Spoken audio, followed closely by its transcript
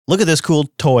Look at this cool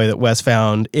toy that Wes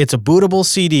found. It's a bootable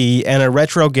CD and a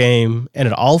retro game, and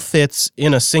it all fits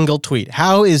in a single tweet.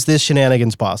 How is this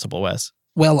shenanigans possible, Wes?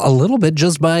 Well, a little bit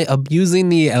just by abusing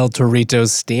the El Torito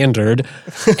standard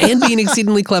and being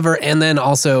exceedingly clever, and then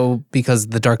also because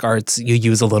the dark arts, you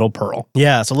use a little Perl.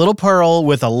 Yeah, it's a little Perl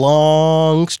with a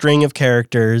long string of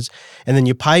characters, and then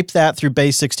you pipe that through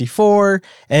base 64,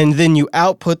 and then you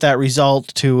output that result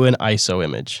to an ISO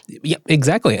image. Yep,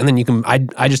 exactly. And then you can,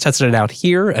 I just tested it out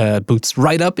here, boots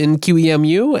right up in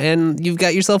QEMU, and you've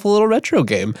got yourself a little retro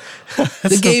game.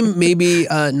 The game may be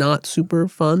not super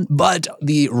fun, but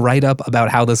the write-up about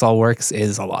how this all works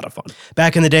is a lot of fun.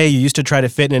 Back in the day, you used to try to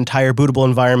fit an entire bootable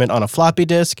environment on a floppy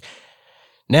disk.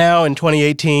 Now, in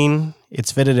 2018,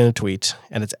 it's fitted in a tweet,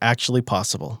 and it's actually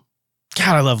possible.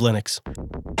 God, I love Linux.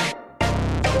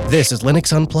 This is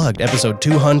Linux Unplugged, episode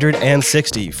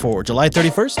 260 for July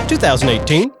 31st,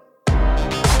 2018.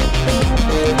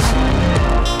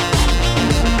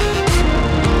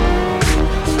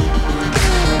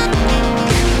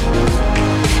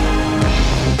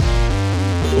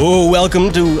 Oh,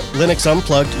 welcome to Linux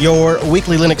Unplugged, your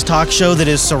weekly Linux talk show that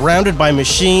is surrounded by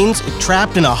machines,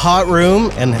 trapped in a hot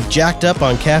room, and jacked up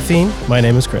on caffeine. My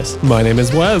name is Chris. My name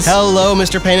is Wes. Hello,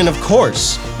 Mr. Payne, and of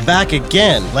course, back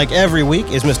again, like every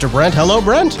week, is Mr. Brent. Hello,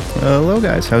 Brent. Hello,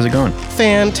 guys. How's it going?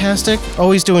 Fantastic.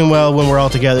 Always doing well when we're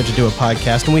all together to do a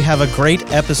podcast, and we have a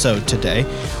great episode today.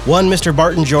 One, Mr.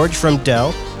 Barton George from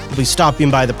Dell will be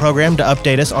stopping by the program to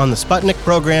update us on the Sputnik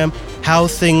program, how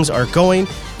things are going,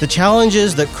 the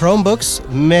challenges that Chromebooks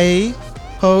may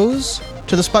pose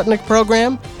to the Sputnik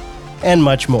program, and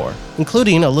much more,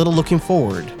 including a little looking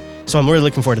forward. So I'm really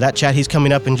looking forward to that chat. He's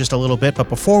coming up in just a little bit, but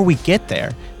before we get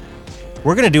there,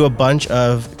 we're going to do a bunch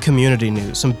of community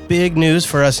news, some big news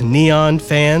for us Neon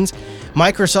fans.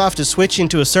 Microsoft is switching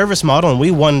to a service model, and we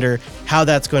wonder how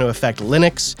that's going to affect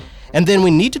Linux. And then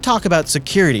we need to talk about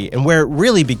security and where it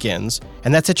really begins,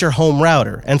 and that's at your home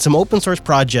router, and some open source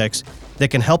projects that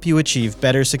can help you achieve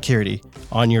better security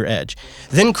on your edge.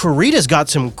 Then Krita's got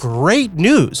some great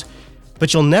news,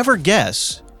 but you'll never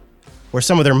guess where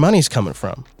some of their money's coming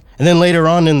from. And then later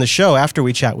on in the show, after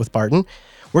we chat with Barton,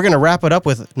 we're going to wrap it up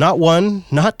with not one,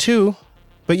 not two,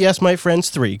 but yes, my friends,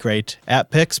 3 great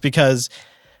app picks, because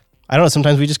I don't know,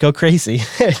 sometimes we just go crazy.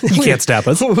 You can't stop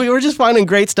us. We were just finding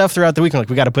great stuff throughout the week. We're like,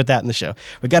 we got to put that in the show.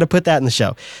 We got to put that in the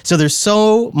show. So there's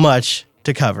so much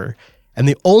to cover. And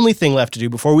the only thing left to do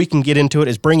before we can get into it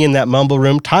is bring in that mumble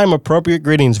room. Time-appropriate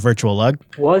greetings, Virtual Lug.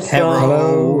 What's up?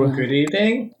 Hello. Good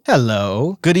evening.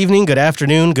 Hello. Good evening, good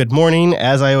afternoon, good morning.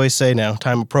 As I always say now,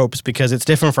 time-appropriate, because it's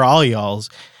different for all y'alls.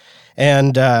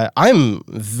 And I'm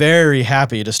very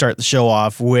happy to start the show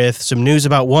off with some news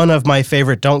about one of my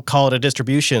favorite Don't Call It a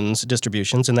distributions,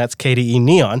 and that's KDE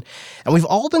Neon. And we've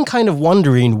all been kind of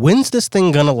wondering, when's this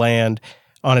thing going to land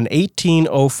on an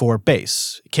 1804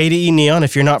 base? KDE Neon,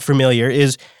 if you're not familiar,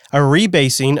 is a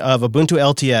rebasing of Ubuntu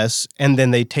LTS, and then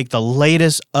they take the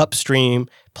latest upstream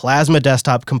Plasma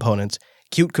desktop components,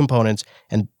 Qt components,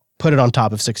 and put it on top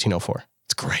of 1604.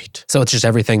 It's great. So it's just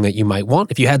everything that you might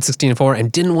want if you had 1604 and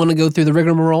didn't want to go through the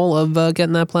rigmarole of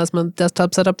getting that Plasma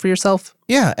desktop set up for yourself.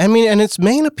 Yeah, I mean, and its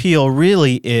main appeal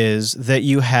really is that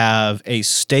you have a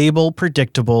stable,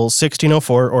 predictable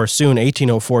 1604 or soon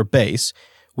 1804 base,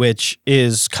 which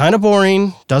is kind of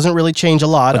boring, doesn't really change a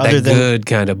lot. But other than good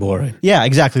kind of boring. Yeah,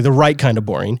 exactly, the right kind of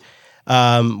boring,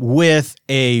 with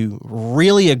a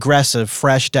really aggressive,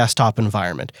 fresh desktop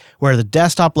environment where the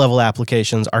desktop level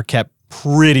applications are kept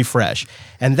pretty fresh.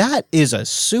 And that is a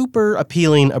super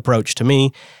appealing approach to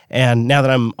me. And now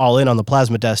that I'm all in on the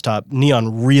Plasma desktop,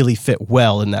 Neon really fit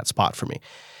well in that spot for me.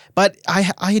 But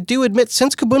I do admit,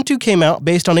 since Kubuntu came out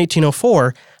based on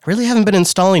 1804, I really haven't been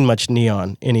installing much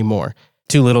Neon anymore.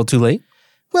 Too little, too late?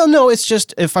 Well, no, it's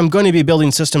just if I'm going to be building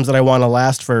systems that I want to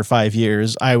last for 5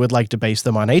 years, I would like to base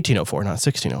them on 1804, not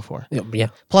 1604. Yeah.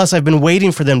 Plus, I've been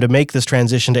waiting for them to make this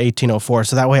transition to 1804,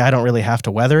 so that way I don't really have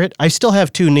to weather it. I still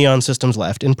have 2 Neon systems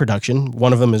left in production.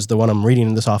 One of them is the one I'm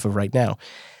reading this off of right now.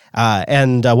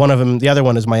 And one of them, the other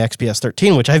one is my XPS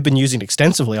 13, which I've been using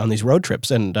extensively on these road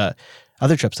trips and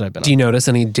other trips that I've been on. Do you notice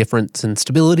any difference in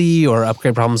stability or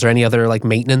upgrade problems or any other like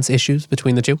maintenance issues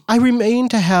between the two? I remain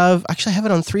to have, actually I have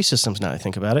it on 3 systems now I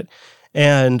think about it.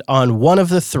 And on one of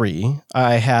the 3,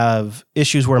 I have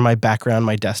issues where my background,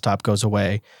 my desktop goes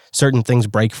away. Certain things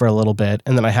break for a little bit,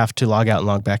 and then I have to log out and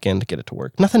log back in to get it to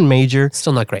work. Nothing major.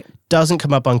 Still not great. Doesn't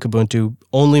come up on Kubuntu,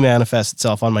 only manifests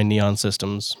itself on my Neon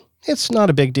systems. It's not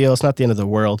a big deal. It's not the end of the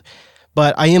world.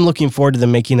 But I am looking forward to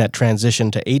them making that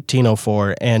transition to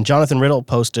 1804. And Jonathan Riddle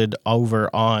posted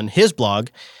over on his blog,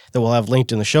 that we'll have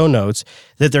linked in the show notes,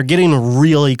 that they're getting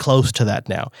really close to that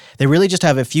now. They really just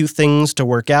have a few things to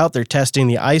work out. They're testing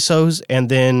the ISOs, and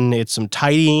then it's some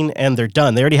tidying, and they're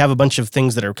done. They already have a bunch of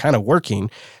things that are kind of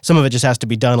working. Some of it just has to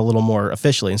be done a little more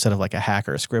officially instead of like a hack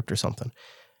or a script or something.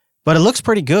 But it looks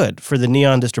pretty good for the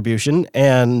Neon distribution,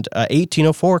 and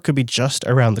 1804 could be just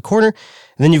around the corner.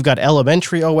 And then you've got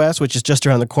Elementary OS, which is just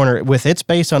around the corner with its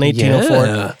base on 1804.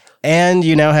 Yeah. And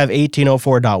you now have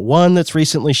 1804.1 that's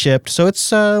recently shipped. So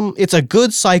it's a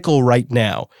good cycle right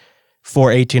now for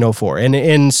 1804. And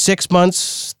in 6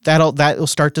 months, that'll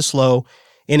start to slow.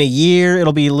 In a year,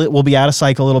 we'll be out of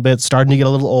cycle a little bit, starting to get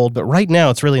a little old. But right now,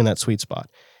 it's really in that sweet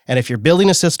spot. And if you're building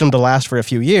a system to last for a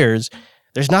few years,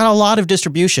 there's not a lot of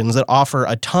distributions that offer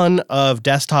a ton of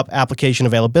desktop application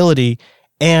availability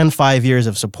and 5 years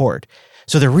of support.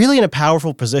 So they're really in a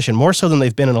powerful position, more so than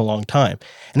they've been in a long time.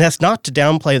 And that's not to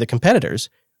downplay the competitors,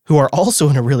 who are also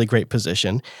in a really great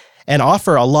position and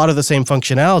offer a lot of the same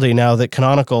functionality now that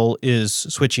Canonical is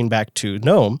switching back to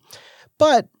GNOME.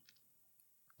 But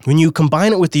when you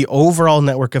combine it with the overall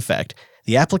network effect,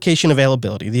 the application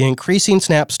availability, the increasing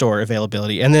Snap Store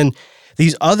availability, and then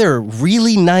these other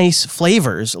really nice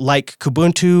flavors like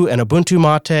Kubuntu and Ubuntu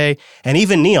Mate, and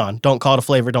even Neon, don't call it a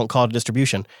flavor, don't call it a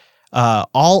distribution,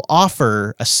 all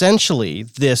offer essentially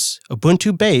this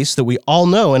Ubuntu base that we all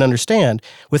know and understand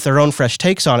with their own fresh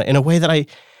takes on it in a way that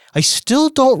I still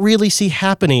don't really see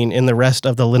happening in the rest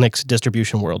of the Linux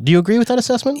distribution world. Do you agree with that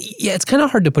assessment? Yeah, it's kind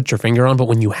of hard to put your finger on, but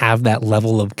when you have that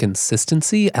level of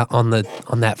consistency on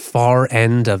that far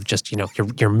end of just,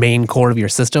 your main core of your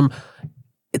system,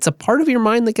 it's a part of your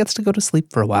mind that gets to go to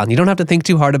sleep for a while. And you don't have to think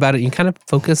too hard about it. You kind of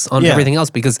focus on everything else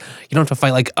because you don't have to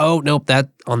fight like, oh, nope,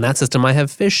 on that system I have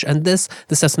Fish, and this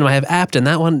system I have Apt, and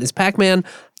that one is Pac-Man.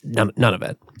 None of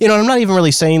it. I'm not even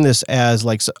really saying this as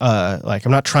like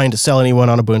I'm not trying to sell anyone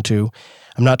on Ubuntu.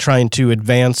 I'm not trying to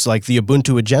advance like the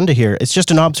Ubuntu agenda here. It's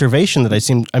just an observation that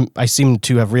I seem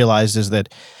to have realized is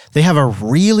that they have a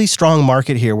really strong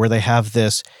market here where they have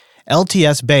this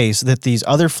LTS base that these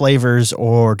other flavors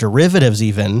or derivatives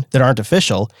even that aren't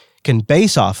official can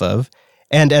base off of.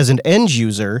 And as an end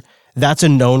user, that's a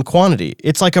known quantity.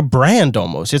 It's like a brand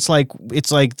almost. It's like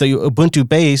the Ubuntu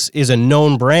base is a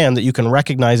known brand that you can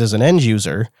recognize as an end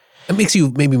user. It makes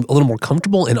you maybe a little more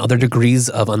comfortable in other degrees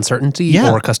of uncertainty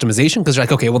or customization because you're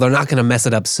like, okay, well, they're not going to mess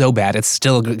it up so bad. It's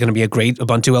still going to be a great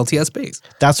Ubuntu LTS base.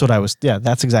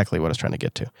 That's exactly what I was trying to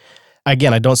get to.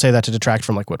 Again, I don't say that to detract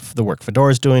from like what the work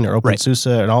Fedora is doing or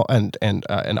OpenSUSE and all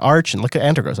and Arch, and look at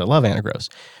Antigros. I love Antigros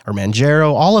or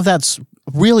Manjaro. All of that's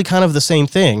really kind of the same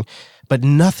thing, but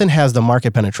nothing has the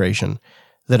market penetration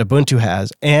that Ubuntu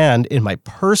has. And in my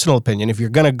personal opinion, if you're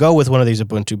going to go with one of these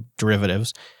Ubuntu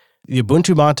derivatives, the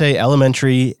Ubuntu Mate,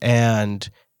 Elementary, and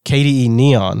KDE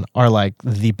Neon are like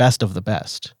the best of the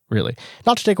best, really.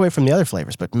 Not to take away from the other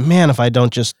flavors, but man, if I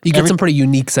don't just... You get some pretty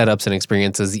unique setups and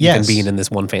experiences even being in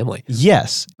this one family.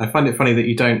 Yes. I find it funny that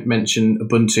you don't mention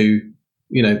Ubuntu,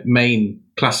 main,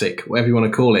 classic, whatever you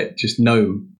want to call it, just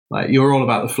GNOME. Like, you're all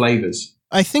about the flavors.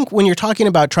 I think when you're talking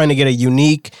about trying to get a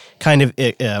unique kind of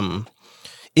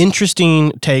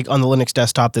interesting take on the Linux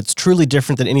desktop that's truly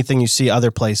different than anything you see other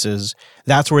places,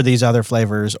 that's where these other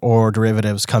flavors or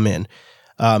derivatives come in.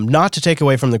 Not to take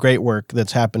away from the great work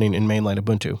that's happening in mainline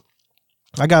Ubuntu.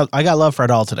 I got love for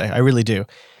it all today. I really do.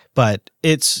 But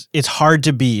it's hard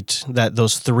to beat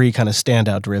those three kind of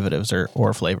standout derivatives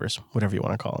or flavors, whatever you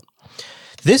want to call it.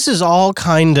 This is all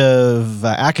kind of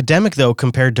academic, though,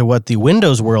 compared to what the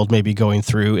Windows world may be going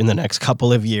through in the next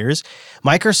couple of years.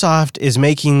 Microsoft is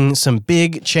making some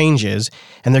big changes,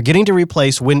 and they're getting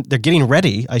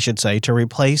ready, I should say, to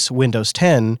replace Windows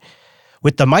 10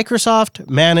 with the Microsoft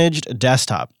Managed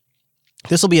Desktop.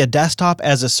 This will be a desktop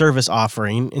as a service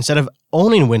offering. Instead of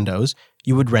owning Windows,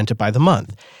 you would rent it by the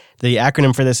month. The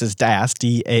acronym for this is DAS,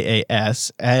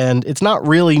 D-A-A-S, and it's not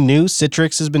really new.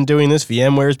 Citrix has been doing this.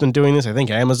 VMware has been doing this. I think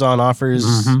Amazon offers,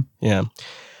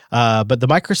 but the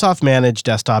Microsoft Managed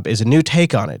Desktop is a new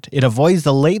take on it. It avoids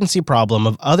the latency problem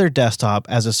of other desktop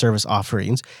as a service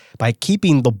offerings by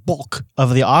keeping the bulk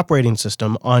of the operating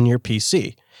system on your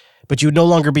PC. But you would no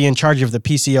longer be in charge of the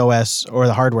PC OS or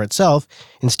the hardware itself.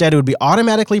 Instead, it would be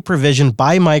automatically provisioned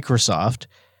by Microsoft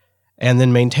and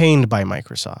then maintained by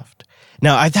Microsoft.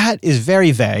 Now, that is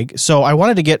very vague, so I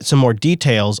wanted to get some more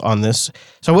details on this.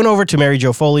 So I went over to Mary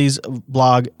Jo Foley's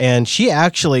blog, and she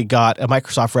actually got a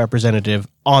Microsoft representative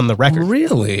on the record.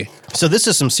 Really? So this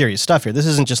is some serious stuff here. This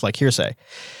isn't just like hearsay.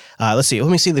 Let's see.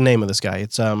 Let me see the name of this guy.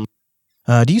 It's do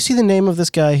you see the name of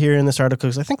this guy here in this article?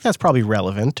 Because I think that's probably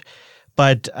relevant.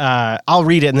 But I'll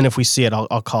read it, and then if we see it,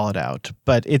 I'll call it out.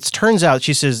 But it turns out,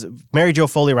 she says, Mary Jo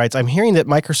Foley writes, I'm hearing that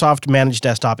Microsoft Managed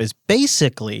Desktop is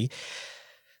basically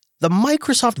the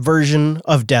Microsoft version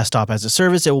of Desktop as a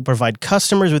Service. It will provide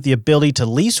customers with the ability to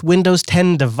lease Windows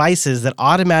 10 devices that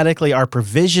automatically are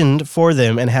provisioned for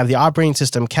them and have the operating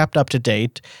system kept up to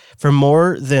date for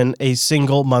more than a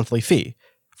single monthly fee.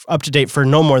 Up to date for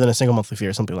no more than a single monthly fee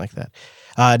or something like that.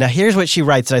 Now, here's what she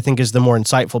writes that I think is the more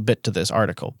insightful bit to this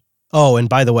article. Oh, and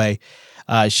by the way,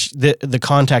 the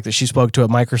contact that she spoke to at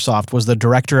Microsoft was the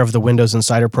director of the Windows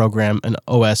Insider Program and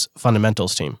OS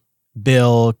Fundamentals team,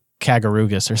 Bill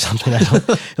Kagarugas or something.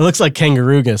 It looks like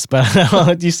Kangarugas,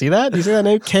 but do you see that? Do you see that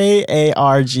name?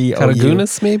 Kargou.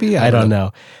 Karagunas, maybe? I don't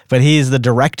know. But he's the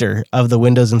director of the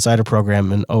Windows Insider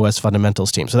Program and OS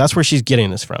Fundamentals team. So that's where she's getting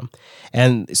this from.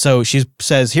 And so she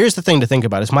says, here's the thing to think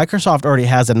about is Microsoft already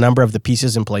has a number of the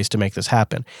pieces in place to make this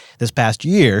happen. This past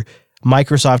year,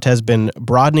 Microsoft has been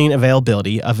broadening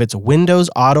availability of its Windows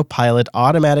Autopilot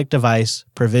automatic device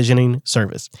provisioning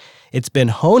service. It's been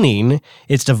honing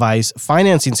its device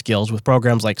financing skills with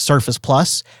programs like Surface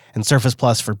Plus and Surface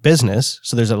Plus for Business,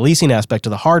 so there's a leasing aspect to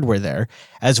the hardware there,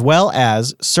 as well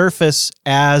as Surface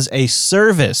as a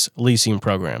Service leasing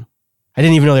program. I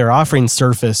didn't even know they were offering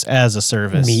Surface as a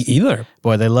Service. Me either.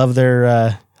 Boy, they love their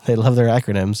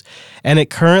acronyms. And it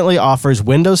currently offers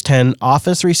Windows 10,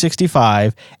 Office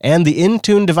 365, and the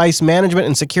Intune device management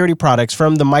and security products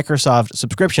from the Microsoft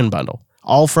subscription bundle,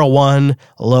 all for one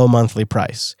low monthly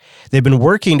price. They've been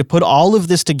working to put all of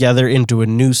this together into a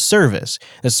new service.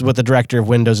 This is what the director of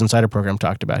Windows Insider Program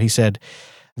talked about. He said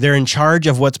they're in charge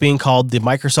of what's being called the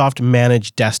Microsoft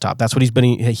Managed Desktop. That's what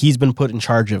he's been put in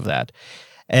charge of that.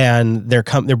 And they're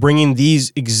bringing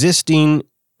these existing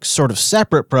sort of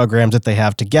separate programs that they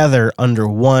have together under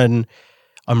one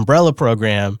umbrella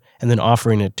program and then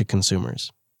offering it to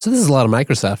consumers. So this is a lot of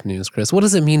Microsoft news, Chris. What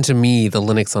does it mean to me, the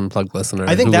Linux Unplugged listener,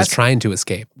 who is trying to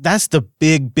escape? That's the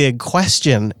big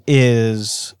question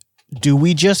is, do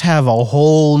we just have a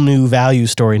whole new value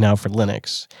story now for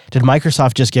Linux? Did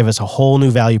Microsoft just give us a whole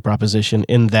new value proposition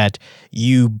in that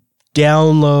you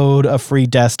download a free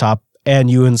desktop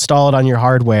and you install it on your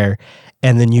hardware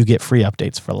and then you get free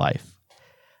updates for life?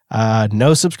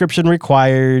 No subscription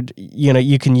required.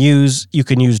 You can use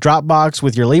Dropbox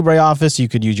with your LibreOffice. You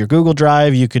could use your Google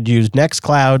Drive. You could use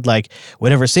Nextcloud, like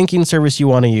whatever syncing service you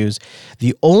want to use.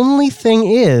 The only thing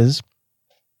is,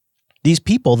 these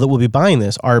people that will be buying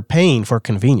this are paying for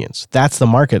convenience. That's the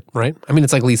market. Right. I mean,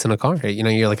 it's like leasing a car.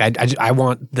 You're like, I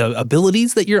want the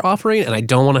abilities that you're offering, and I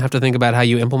don't want to have to think about how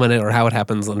you implement it or how it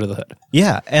happens under the hood.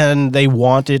 Yeah, and they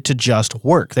want it to just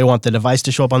work. They want the device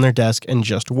to show up on their desk and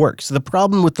just work. So the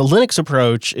problem with the Linux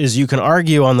approach is you can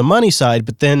argue on the money side,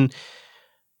 but then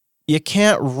you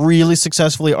can't really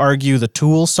successfully argue the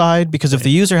tool side, because if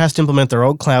the user has to implement their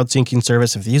own cloud syncing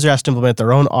service, if the user has to implement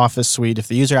their own Office suite, if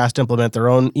the user has to implement their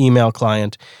own email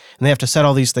client, and they have to set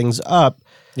all these things up,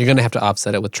 you're going to have to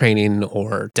offset it with training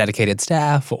or dedicated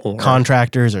staff or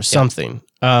contractors or something.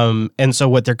 And so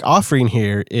what they're offering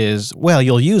here is, well,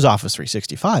 you'll use Office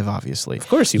 365, obviously. Of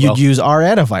course You'd use our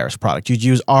antivirus product. You'd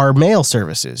use our mail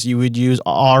services. You would use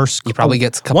our You probably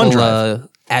get a couple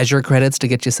Azure credits to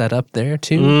get you set up there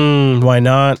too. Why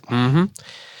not? Mm-hmm.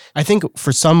 I think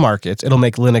for some markets, it'll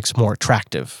make Linux more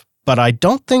attractive. But I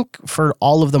don't think for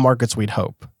all of the markets we'd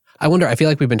hope. I wonder, I feel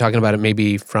like we've been talking about it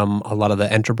maybe from a lot of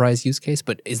the enterprise use case,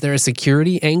 but is there a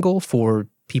security angle for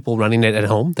people running it at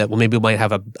home that maybe might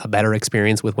have a better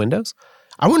experience with Windows?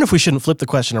 I wonder if we shouldn't flip the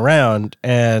question around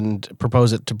and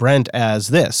propose it to Brent as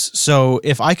this. So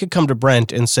if I could come to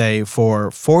Brent and say, for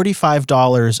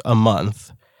 $45 a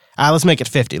month, let's make it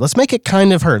 50. Let's make it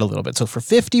kind of hurt a little bit. So for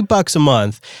 $50 a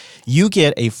month, you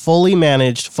get a fully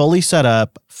managed, fully set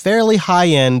up, fairly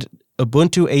high-end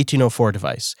Ubuntu 18.04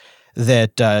 device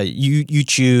that you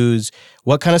choose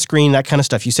what kind of screen, that kind of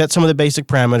stuff. You set some of the basic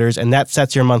parameters, and that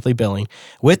sets your monthly billing.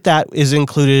 With that is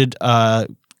included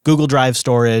Google Drive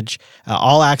storage,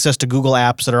 all access to Google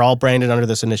apps that are all branded under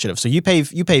this initiative. So you pay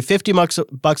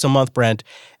 $50 a month, Brent.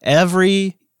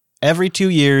 Every 2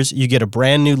 years, you get a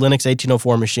brand new Linux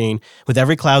 18.04 machine with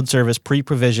every cloud service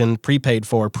pre-provisioned, prepaid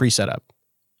for, pre-set up.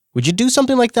 Would you do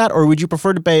something like that, or would you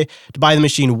prefer to buy the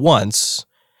machine once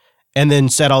and then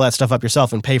set all that stuff up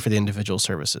yourself and pay for the individual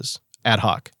services ad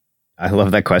hoc? I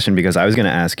love that question, because I was going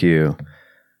to ask you,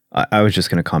 I was just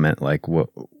going to comment like,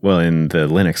 well, in the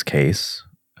Linux case,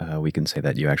 we can say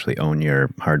that you actually own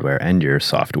your hardware and your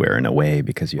software in a way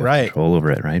because you have control over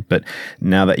it, right? But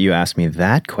now that you asked me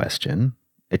that question,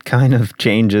 it kind of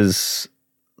changes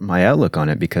my outlook on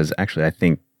it, because actually I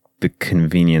think the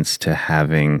convenience to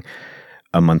having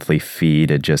a monthly fee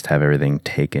to just have everything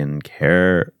taken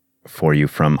care for you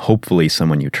from hopefully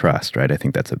someone you trust, right? I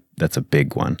think that's a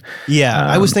big one. Yeah,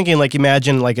 I was thinking like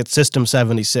imagine like it's System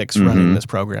 76 running this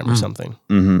program or something.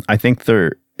 I think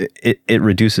it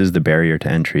reduces the barrier to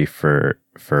entry for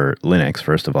Linux,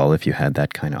 first of all, if you had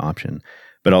that kind of option,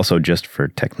 but also just for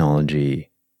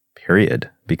technology, period.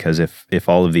 Because if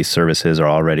all of these services are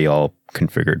already all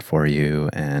configured for you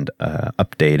and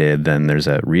updated, then there's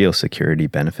a real security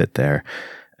benefit there.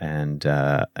 And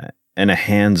a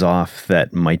hands-off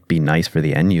that might be nice for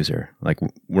the end user. Like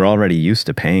we're already used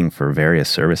to paying for various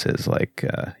services like,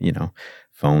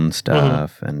 phone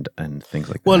stuff and things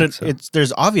like that. Well,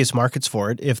 there's obvious markets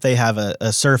for it if they have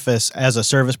a Surface as a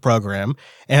service program.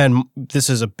 And this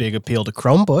is a big appeal to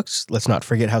Chromebooks. Let's not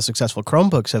forget how successful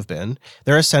Chromebooks have been.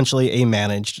 They're essentially a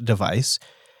managed device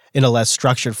in a less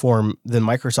structured form than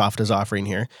Microsoft is offering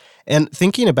here. And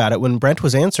thinking about it, when Brent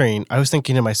was answering, I was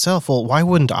thinking to myself, well, why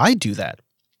wouldn't I do that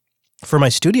for my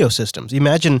studio systems?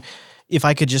 Imagine if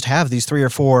I could just have these 3 or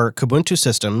 4 Kubuntu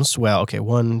systems. Well, okay,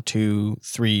 1, 2,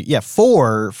 3,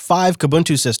 4, 5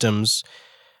 Kubuntu systems.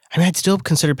 I mean, I'd still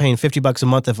consider paying $50 a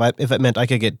month if it meant I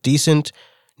could get decent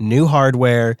new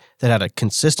hardware that had a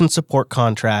consistent support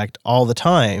contract all the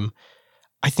time.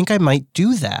 I think I might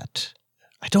do that.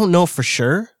 I don't know for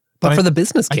sure. But for the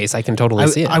business case, I can totally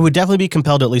see it. I would definitely be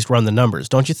compelled to at least run the numbers.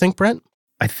 Don't you think, Brent?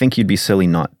 I think you'd be silly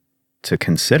not to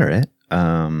consider it.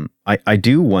 I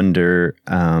do wonder,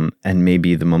 and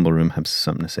maybe the Mumble Room has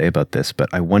something to say about this, but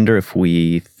I wonder if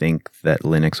we think that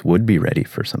Linux would be ready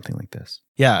for something like this.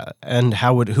 Yeah, and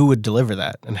who would deliver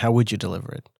that, and how would you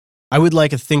deliver it? I would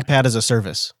like a ThinkPad as a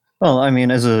service. Well, I mean,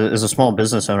 as a small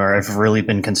business owner, I've really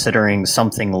been considering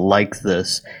something like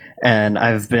this, and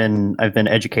I've been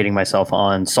educating myself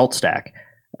on SaltStack.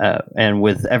 And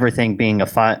with everything being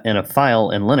in a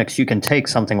file in Linux, you can take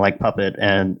something like Puppet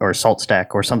or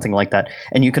SaltStack or something like that,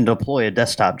 and you can deploy a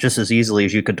desktop just as easily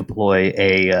as you could deploy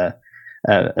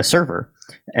a server.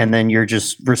 And then you're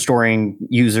just restoring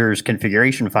users'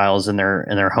 configuration files in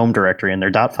their home directory and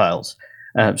their dot files.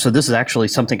 So this is actually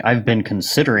something I've been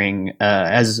considering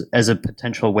as a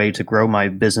potential way to grow my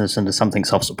business into something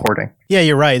self-supporting. Yeah,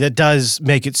 you're right. That does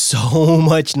make it so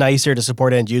much nicer to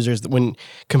support end users when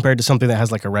compared to something that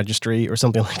has like a registry or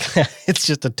something like that. It's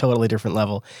just a totally different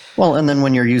level. Well, and then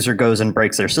when your user goes and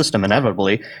breaks their system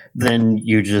inevitably, then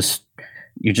you just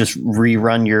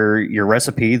rerun your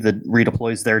recipe that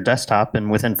redeploys their desktop,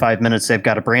 and within 5 minutes they've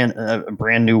got a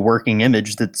brand new working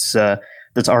image that's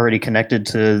already connected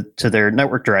to their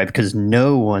network drive, because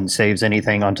no one saves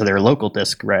anything onto their local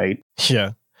disk, right?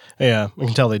 Yeah, I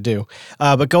can tell they do.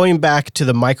 But going back to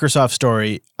the Microsoft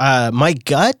story, my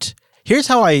gut, here's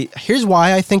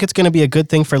why I think it's going to be a good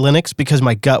thing for Linux, because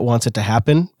my gut wants it to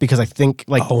happen, because I think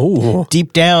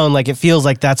deep down, like it feels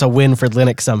like that's a win for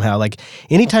Linux somehow. Like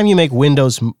anytime you make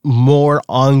Windows more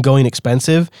ongoing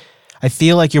expensive, I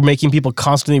feel like you're making people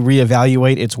constantly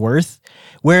reevaluate its worth.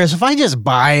 Whereas if I just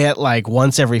buy it like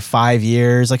once every 5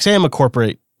 years, like say I'm a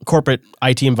corporate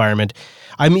IT environment,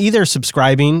 I'm either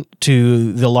subscribing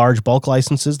to the large bulk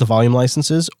licenses, the volume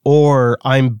licenses, or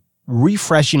I'm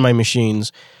refreshing my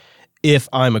machines if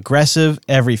I'm aggressive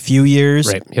every few years,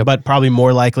 right, yep. But probably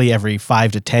more likely every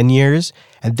 5 to 10 years.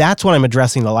 And that's when I'm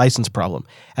addressing the license problem.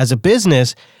 As a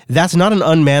business, that's not an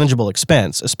unmanageable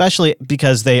expense, especially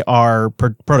because they are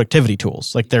productivity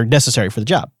tools. Like they're necessary for the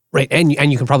job. Right, and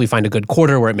you can probably find a good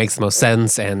quarter where it makes the most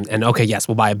sense, and okay, yes,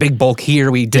 we'll buy a big bulk here.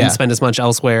 We didn't spend as much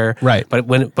elsewhere, right? But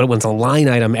when it's a line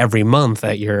item every month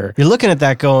that you're looking at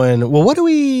that, going, well, what are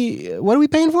we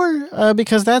paying for?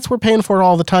 Because we're paying for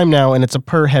all the time now, and it's a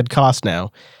per head cost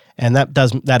now, and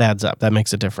that adds up. That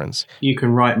makes a difference. You can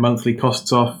write monthly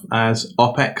costs off as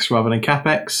OPEX rather than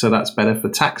CAPEX, so that's better for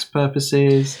tax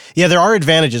purposes. Yeah, there are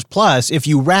advantages. Plus, if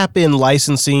you wrap in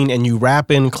licensing and you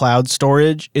wrap in cloud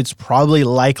storage, it's probably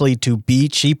likely to be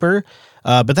cheaper.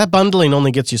 But that bundling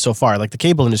only gets you so far. Like the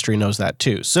cable industry knows that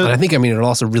too. So, and I think, it'll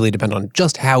also really depend on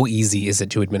just how easy is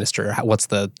it to administer. What's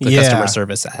the customer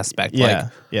service aspect like?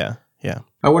 Yeah.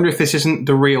 I wonder if this isn't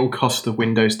the real cost of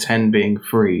Windows 10 being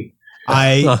free.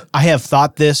 I have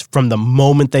thought this from the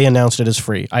moment they announced it as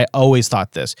free. I always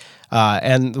thought this.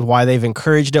 And why they've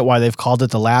encouraged it, why they've called it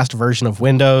the last version of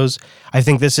Windows. I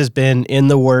think this has been in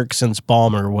the works since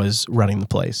Ballmer was running the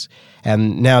place.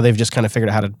 And now they've just kind of figured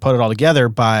out how to put it all together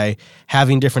by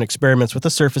having different experiments with the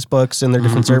Surface Books and their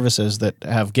different services that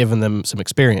have given them some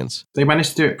experience. They managed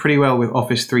to do it pretty well with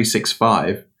Office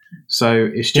 365. So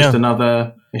it's just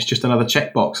another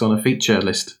checkbox on a feature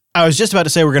list. I was just about to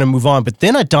say we're going to move on, but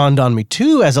then it dawned on me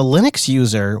too, as a Linux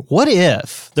user, what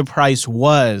if the price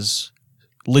was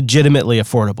legitimately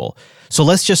affordable? So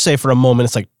let's just say for a moment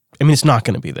it's like I mean, it's not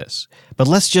going to be this, but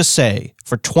let's just say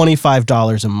for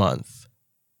 $25 a month,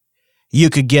 you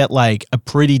could get like a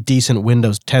pretty decent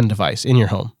Windows 10 device in your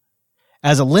home.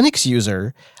 As a Linux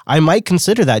user, I might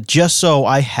consider that just so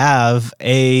I have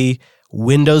a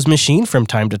Windows machine from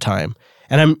time to time.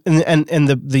 And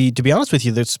the to be honest with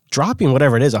you, that's dropping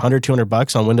whatever it is, $100,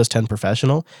 $200 on Windows 10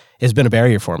 Professional has been a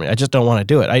barrier for me. I just don't want to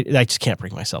do it. I just can't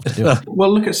bring myself to do it. Well,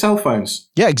 look at cell phones.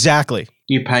 Yeah, exactly.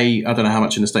 You pay, I don't know how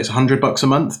much in the States, $100 a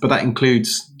month, but that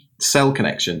includes cell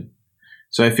connection.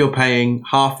 So if you're paying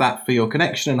half that for your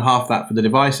connection and half that for the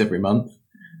device every month,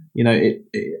 you know,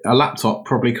 a laptop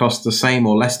probably costs the same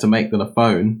or less to make than a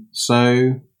phone.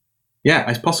 So yeah,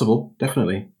 it's possible,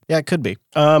 definitely. Yeah, it could be.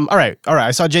 All right.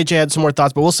 I saw JJ had some more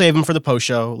thoughts, but we'll save them for the post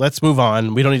show. Let's move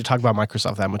on. We don't need to talk about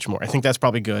Microsoft that much more. I think that's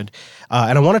probably good.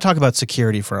 And I want to talk about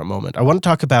security for a moment. I want to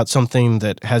talk about something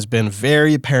that has been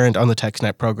very apparent on the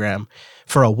TechSnap program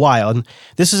for a while. And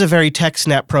this is a very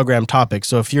TechSnap program topic.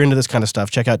 So if you're into this kind of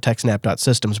stuff, check out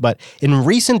techsnap.systems. But in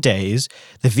recent days,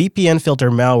 the VPN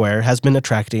filter malware has been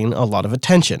attracting a lot of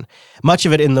attention. Much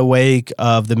of it in the wake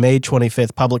of the May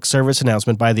 25th public service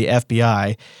announcement by the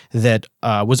FBI that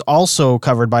was also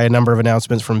covered by a number of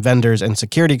announcements from vendors and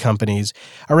security companies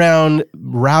around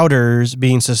routers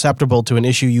being susceptible to an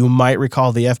issue. You might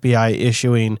recall the FBI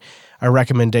issuing a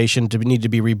recommendation to need to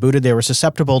be rebooted. They were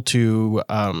susceptible to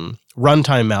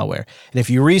runtime malware. And if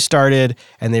you restarted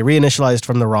and they reinitialized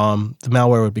from the ROM, the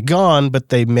malware would be gone, but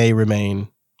they may remain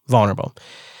vulnerable.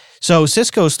 So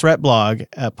Cisco's threat blog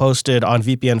posted on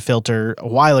VPN Filter a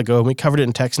while ago, and we covered it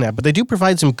in TechSnap, but they do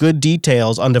provide some good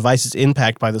details on devices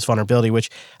impacted by this vulnerability, which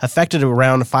affected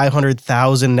around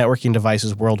 500,000 networking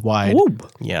devices worldwide. Ooh.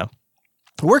 Yeah.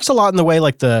 It works a lot in the way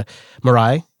like the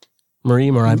Mirai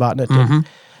botnet did.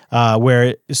 Where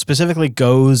it specifically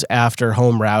goes after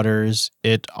home routers.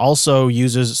 It also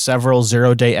uses several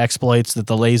zero-day exploits that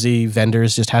the lazy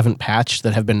vendors just haven't patched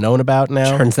that have been known about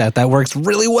now. Turns out that works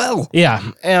really well.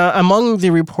 Yeah. Among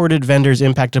the reported vendors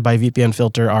impacted by VPN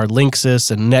Filter are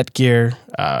Linksys and Netgear,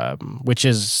 which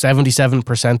is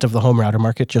 77% of the home router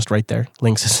market, just right there.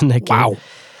 Linksys and Netgear. Wow.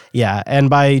 Yeah, and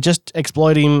by just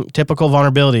exploiting typical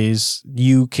vulnerabilities,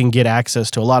 you can get access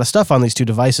to a lot of stuff on these two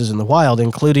devices in the wild,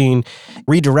 including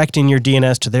redirecting your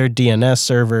DNS to their DNS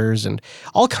servers and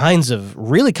all kinds of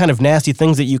really kind of nasty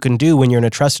things that you can do when you're in a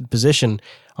trusted position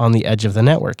on the edge of the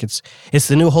network. It's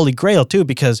the new holy grail, too,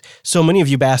 because so many of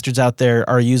you bastards out there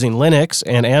are using Linux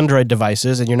and Android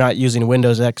devices, and you're not using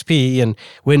Windows XP and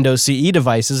Windows CE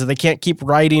devices, and they can't keep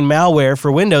writing malware for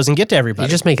Windows and get to everybody.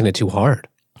 You're just making it too hard.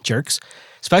 Jerks.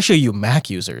 Especially you Mac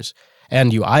users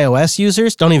and you iOS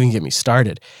users, don't even get me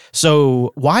started.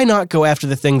 So why not go after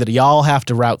the thing that y'all have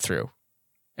to route through?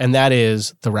 And that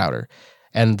is the router.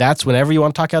 And that's whenever you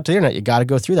want to talk out to the internet, you got to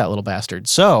go through that little bastard.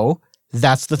 So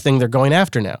that's the thing they're going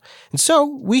after now. And so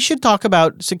we should talk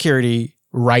about security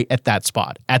right at that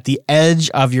spot, at the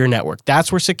edge of your network.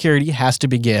 That's where security has to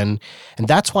begin. And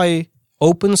that's why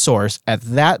open source at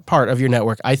that part of your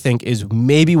network, I think, is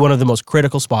maybe one of the most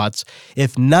critical spots,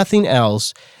 if nothing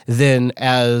else, than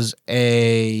as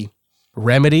a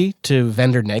remedy to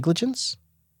vendor negligence.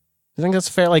 I think that's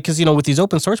fair, like, because, with these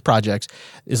open source projects,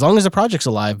 as long as the project's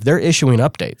alive, they're issuing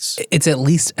updates. It's at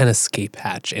least an escape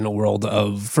hatch in a world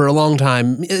of, for a long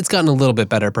time, it's gotten a little bit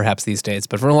better perhaps these days,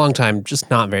 but for a long time,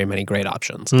 just not very many great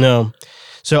options. No.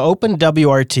 So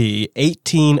OpenWRT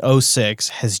 1806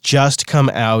 has just come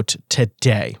out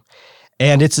today.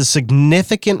 And it's a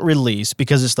significant release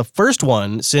because it's the first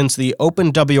one since the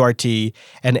OpenWRT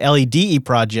and LEDE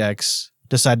projects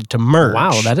decided to merge.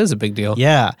 Wow, that is a big deal.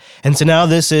 Yeah. And so now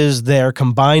this is their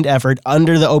combined effort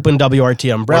under the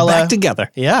OpenWRT umbrella. We're back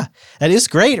together. Yeah. That is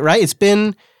great, right?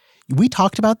 We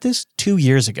talked about this 2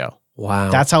 years ago. Wow.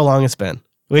 That's how long it's been,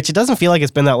 which it doesn't feel like it's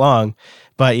been that long,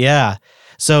 but yeah.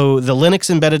 So the Linux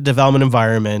embedded development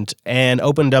environment and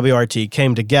OpenWRT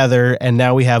came together, and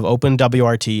now we have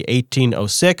OpenWRT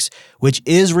 1806, which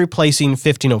is replacing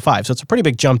 1505. So it's a pretty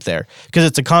big jump there because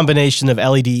it's a combination of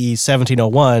LEDE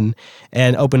 1701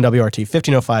 and OpenWRT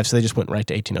 1505, so they just went right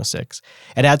to 1806.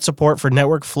 It adds support for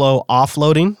network flow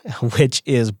offloading, which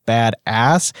is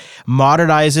badass,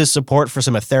 modernizes support for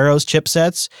some Atheros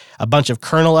chipsets, a bunch of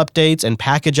kernel updates and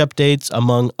package updates,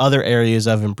 among other areas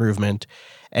of improvement.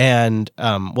 And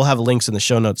we'll have links in the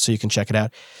show notes so you can check it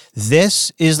out.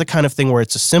 This is the kind of thing where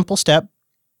it's a simple step.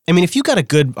 I mean, if you got a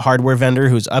good hardware vendor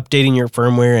who's updating your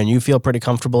firmware and you feel pretty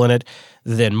comfortable in it,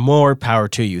 then more power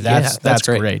to you. That's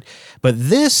great. But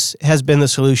this has been the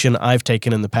solution I've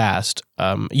taken in the past.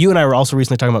 You and I were also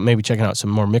recently talking about maybe checking out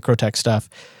some more Microtech stuff,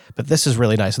 but this is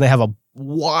really nice. And they have a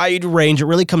wide range. It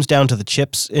really comes down to the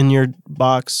chips in your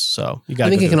box. So you got. I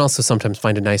think you can also sometimes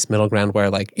find a nice middle ground where,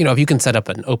 like, if you can set up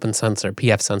an OpenSense or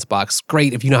pfSense box,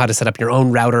 great. If you know how to set up your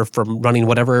own router from running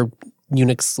whatever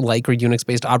Unix-like or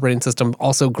Unix-based operating system,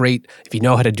 also great if you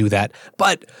know how to do that.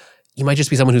 But you might just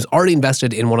be someone who's already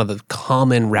invested in one of the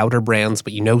common router brands,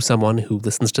 but you know someone who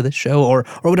listens to this show or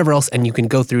whatever else, and you can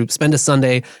go through, spend a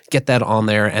Sunday, get that on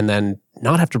there, and then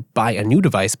not have to buy a new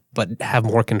device, but have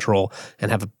more control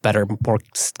and have a better, more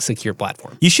secure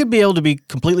platform. You should be able to be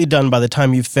completely done by the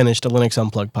time you've finished a Linux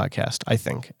Unplugged podcast, I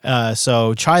think.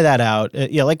 So try that out.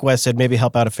 Like Wes said, maybe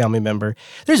help out a family member.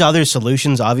 There's other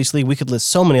solutions, obviously. We could list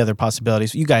so many other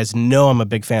possibilities. You guys know I'm a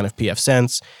big fan of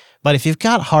pfSense. But if you've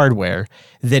got hardware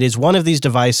that is one of these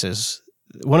devices,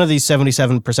 one of these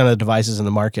 77% of the devices in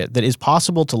the market that is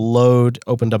possible to load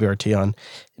OpenWRT on,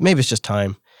 maybe it's just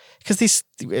time. Because these,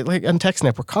 like on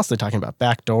TechSnap, we're constantly talking about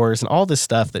backdoors and all this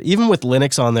stuff that even with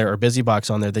Linux on there or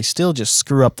BusyBox on there, they still just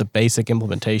screw up the basic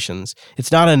implementations.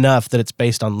 It's not enough that it's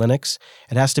based on Linux.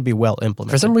 It has to be well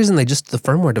implemented. For some reason, the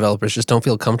firmware developers just don't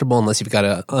feel comfortable unless you've got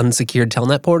an unsecured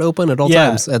telnet port open at all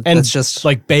times. And it's just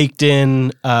like baked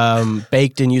in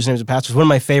usernames and passwords. One of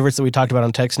my favorites that we talked about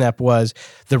on TechSnap was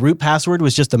the root password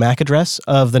was just the MAC address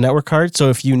of the network card.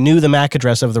 So if you knew the MAC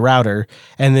address of the router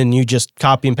and then you just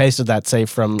copy and pasted that, say,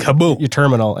 from your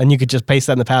terminal, and you could just paste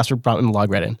that in the password prompt and log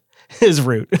right in. Is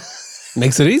root.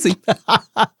 makes it easy.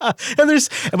 And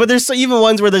there's even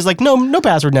ones where there's like no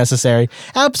password necessary.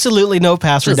 Absolutely no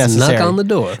password just necessary. Knock on the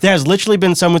door. There has literally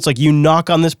been someone that's like, you knock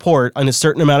on this port on a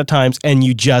certain amount of times and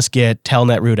you just get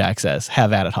telnet root access.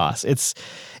 Have at it, Haas.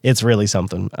 It's really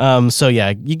something. So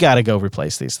yeah, you got to go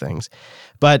replace these things.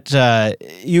 But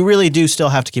you really do still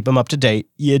have to keep them up to date.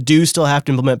 You do still have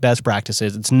to implement best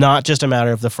practices. It's not just a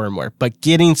matter of the firmware, but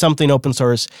getting something open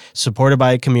source supported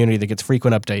by a community that gets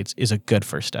frequent updates is a good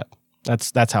first step.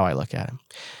 That's how I look at it.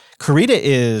 Krita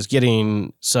is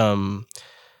getting some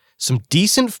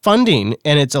decent funding,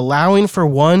 and it's allowing for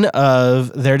one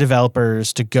of their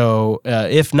developers to go,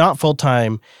 if not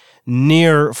full-time,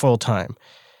 near full-time.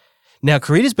 Now,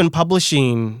 Krita's been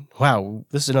publishing, wow,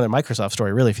 this is another Microsoft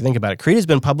story, really, if you think about it. Krita's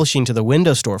been publishing to the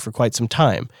Windows Store for quite some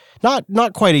time.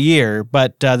 Not quite a year,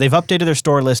 but they've updated their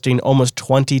store listing almost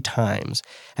 20 times.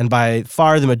 And by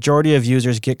far, the majority of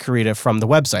users get Krita from the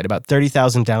website, about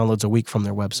 30,000 downloads a week from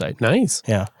their website. Nice.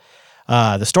 Yeah.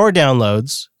 The store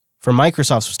downloads for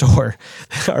Microsoft's store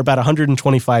are about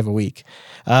 125 a week.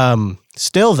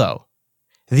 Still, though,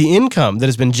 the income that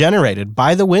has been generated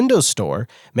by the Windows Store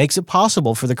makes it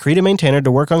possible for the Krita maintainer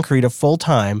to work on Krita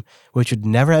full-time, which would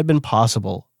never have been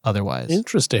possible otherwise.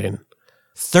 Interesting.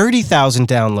 30,000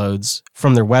 downloads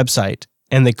from their website,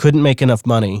 and they couldn't make enough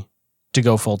money to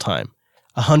go full-time.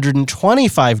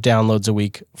 125 downloads a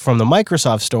week from the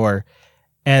Microsoft Store,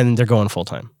 and they're going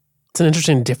full-time. It's an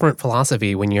interesting, different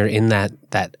philosophy when you're in that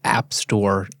app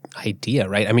store idea,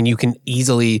 right? I mean, you can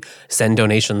easily send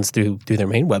donations through their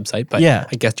main website, but yeah.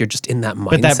 I guess you're just in that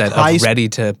mindset of ready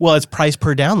to... Well, it's price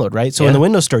per download, right? So in the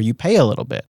Windows Store, you pay a little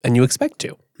bit. And you expect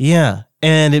to. Yeah,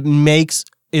 and it makes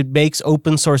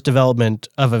open source development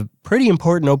of a pretty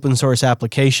important open source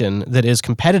application that is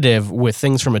competitive with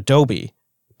things from Adobe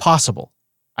possible.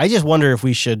 I just wonder if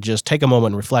we should just take a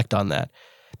moment and reflect on that.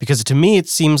 Because to me, it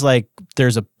seems like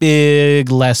there's a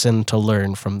big lesson to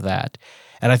learn from that.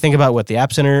 And I think about what the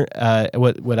App Center,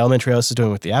 what Elementary OS is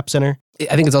doing with the App Center.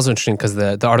 I think it's also interesting because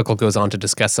the article goes on to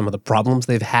discuss some of the problems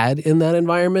they've had in that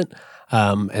environment.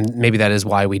 And maybe that is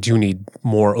why we do need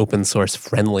more open source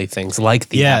friendly things like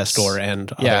the App Store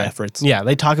and other efforts. Yeah,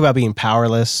 they talk about being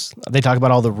powerless. They talk about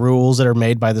all the rules that are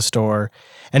made by the store.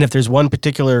 And if there's one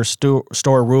particular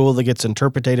store rule that gets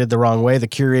interpreted the wrong way, the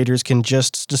curators can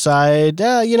just decide,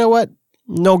 you know what?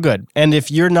 No good. And if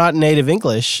you're not native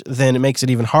English, then it makes it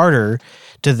even harder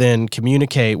to then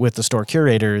communicate with the store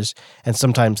curators. And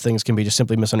sometimes things can be just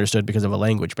simply misunderstood because of a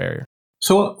language barrier.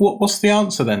 So what's the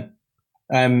answer then?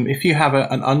 If you have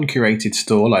an uncurated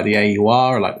store like the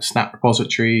AUR, or like the Snap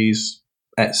repositories,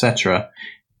 etc.,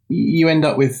 you end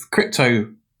up with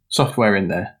crypto software in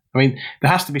there. I mean, there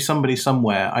has to be somebody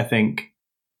somewhere, I think,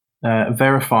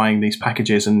 verifying these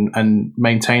packages and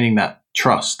maintaining that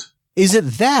trust. Is it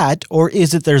that, or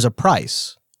is it there's a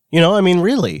price? You know, I mean,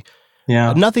 really,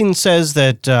 Yeah. Nothing says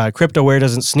that cryptoware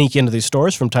doesn't sneak into these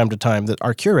stores from time to time that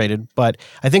are curated, but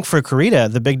I think for Krita,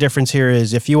 the big difference here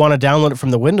is if you want to download it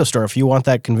from the Windows Store, if you want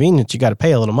that convenience, you got to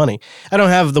pay a little money. I don't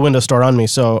have the Windows Store on me,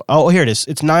 so, here it is.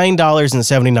 It's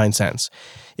 $9.79.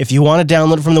 If you want to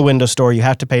download it from the Windows Store, you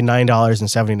have to pay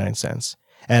 $9.79.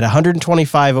 At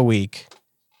 $125 a week,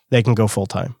 they can go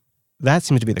full-time. That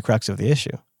seems to be the crux of the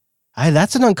issue.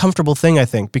 That's an uncomfortable thing, I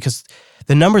think, because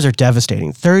the numbers are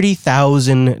devastating.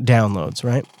 30,000 downloads,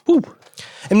 right? Ooh.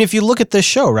 I mean, if you look at this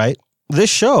show, right? This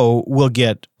show will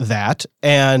get that,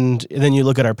 and then you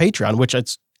look at our Patreon, which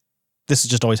this is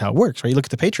just always how it works, right? You look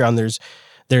at the Patreon,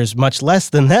 there's much less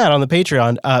than that on the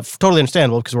Patreon. Totally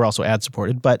understandable because we're also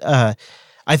ad-supported, but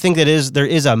I think there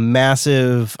is a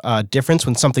massive difference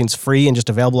when something's free and just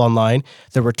available online.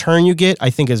 The return you get, I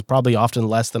think, is probably often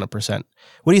less than 1%.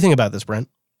 What do you think about this, Brent?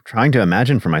 Trying to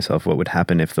imagine for myself what would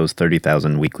happen if those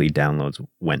 30,000 weekly downloads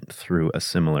went through a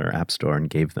similar app store and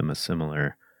gave them a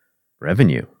similar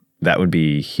revenue. That would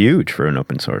be huge for an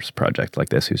open source project like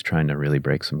this who's trying to really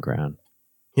break some ground.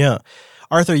 Yeah.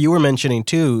 Arthur, you were mentioning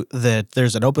too that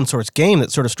there's an open source game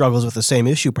that sort of struggles with the same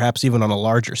issue, perhaps even on a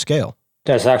larger scale.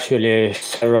 There's actually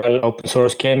several open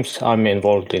source games. I'm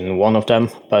involved in one of them,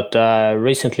 but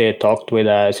recently I talked with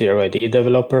a zero-AD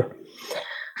developer,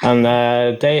 and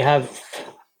they have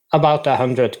about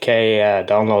 100K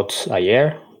downloads a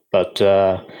year, but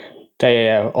they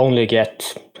only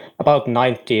get about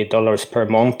 $90 per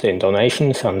month in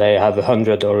donations, and they have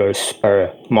 $100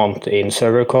 per month in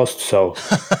server costs, so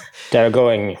they're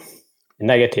going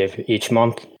negative each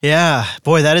month. Yeah,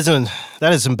 boy, that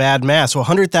is some bad math. So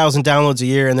 100,000 downloads a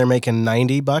year, and they're making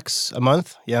 $90 a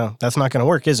month? Yeah, that's not going to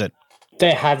work, is it?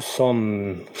 They have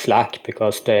some slack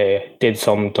because they did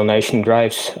some donation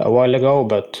drives a while ago,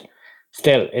 but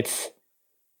still, it's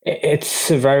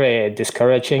very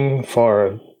discouraging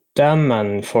for them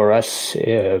and for us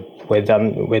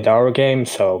with our game.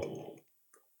 So,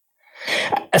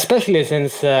 especially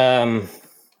since there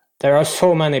are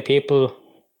so many people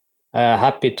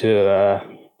happy to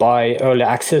buy early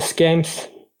access games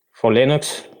for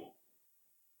Linux,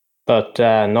 but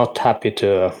not happy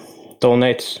to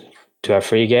donate to a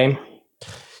free game.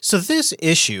 So this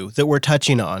issue that we're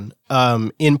touching on,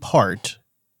 in part,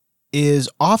 is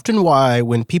often why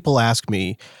when people ask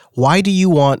me, why do you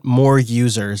want more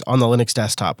users on the Linux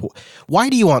desktop? Why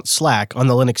do you want Slack on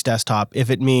the Linux desktop if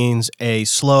it means a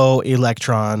slow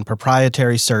Electron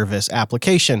proprietary service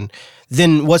application?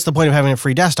 Then what's the point of having a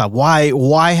free desktop?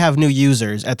 Why have new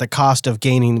users at the cost of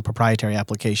gaining proprietary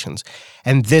applications?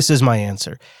 And this is my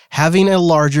answer. Having a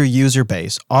larger user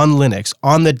base on Linux,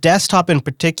 on the desktop in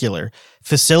particular,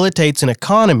 facilitates an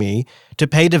economy to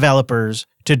pay developers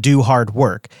to do hard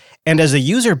work. And as the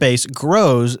user base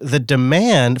grows, the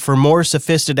demand for more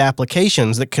sophisticated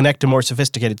applications that connect to more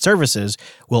sophisticated services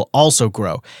will also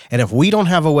grow. And if we don't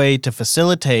have a way to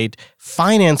facilitate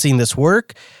financing this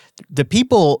work, the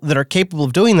people that are capable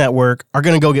of doing that work are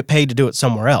going to go get paid to do it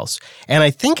somewhere else. And I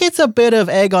think it's a bit of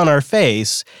egg on our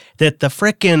face that the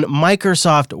frickin'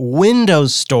 Microsoft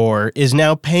Windows Store is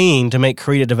now paying to make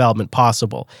Krita development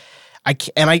possible. I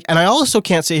also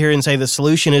can't sit here and say the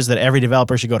solution is that every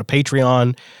developer should go to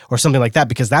Patreon or something like that,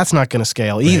 because that's not going to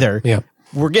scale either. Right. Yeah.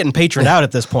 We're getting patroned out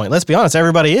at this point. Let's be honest,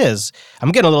 everybody is.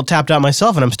 I'm getting a little tapped out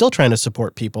myself, and I'm still trying to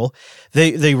support people.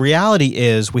 The reality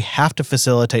is we have to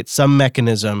facilitate some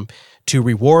mechanism to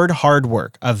reward hard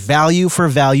work. A value for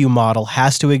value model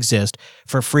has to exist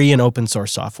for free and open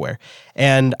source software.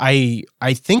 And I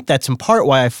think that's in part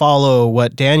why I follow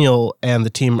what Daniel and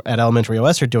the team at Elementary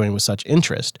OS are doing with such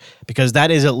interest, because that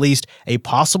is at least a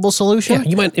possible solution.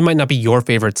 Yeah, it might not be your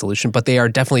favorite solution, but they are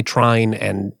definitely trying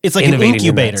and it's like an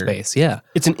incubator in that space. Yeah.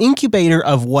 It's an incubator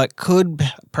of what could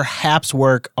perhaps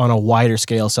work on a wider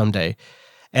scale someday.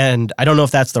 And I don't know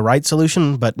if that's the right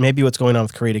solution, but maybe what's going on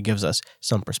with Krita gives us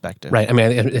some perspective. Right. I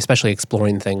mean, especially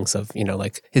exploring things of,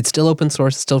 like it's still open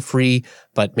source, it's still free,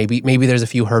 but maybe there's a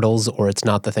few hurdles, or it's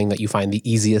not the thing that you find the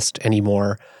easiest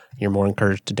anymore. You're more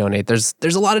encouraged to donate. There's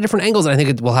a lot of different angles, and I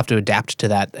think we'll have to adapt to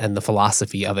that and the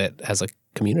philosophy of it as a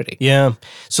community. Yeah.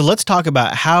 So let's talk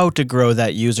about how to grow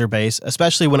that user base,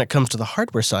 especially when it comes to the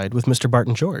hardware side with Mr.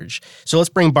 Barton George. So let's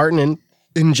bring Barton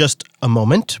in just a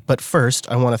moment, but first,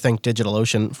 I want to thank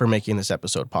DigitalOcean for making this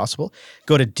episode possible.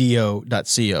 Go to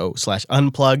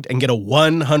do.co/unplugged and get a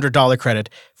 $100 credit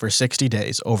for 60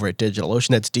 days over at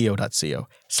DigitalOcean. That's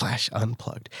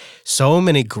do.co/unplugged. So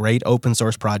many great open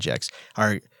source projects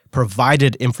are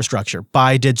provided infrastructure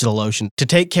by DigitalOcean to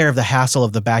take care of the hassle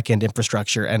of the back-end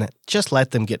infrastructure and just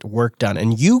let them get work done.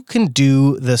 And you can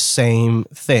do the same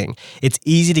thing. It's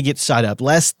easy to get set up,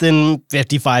 less than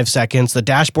 55 seconds. The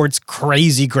dashboard's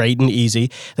crazy great and easy.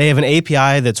 They have an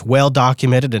API that's well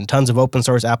documented and tons of open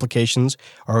source applications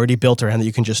already built around that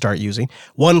you can just start using.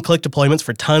 One-click deployments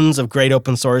for tons of great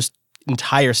open source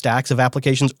entire stacks of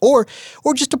applications, or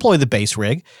just deploy the base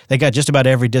rig. They got just about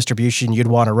every distribution you'd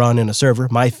want to run in a server.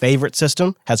 My favorite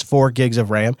system has 4 gigs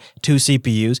of RAM, 2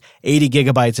 CPUs, 80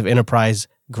 gigabytes of enterprise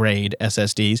grade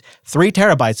SSDs, 3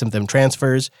 terabytes of them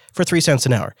transfers for 3 cents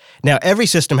an hour. Now, every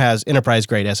system has enterprise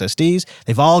grade SSDs.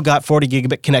 They've all got 40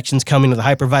 gigabit connections coming to the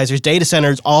hypervisors, data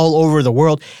centers all over the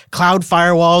world, cloud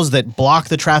firewalls that block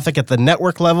the traffic at the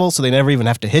network level so they never even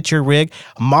have to hit your rig,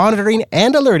 monitoring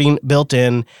and alerting built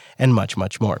in, and much,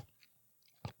 much more.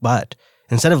 But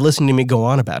instead of listening to me go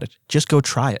on about it, just go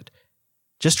try it.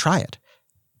 Just try it.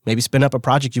 Maybe spin up a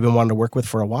project you've been wanting to work with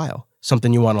for a while.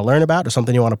 Something you want to learn about or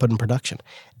something you want to put in production.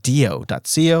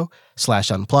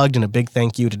 do.co/unplugged, and a big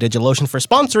thank you to DigitalOcean for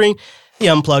sponsoring the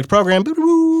Unplugged program.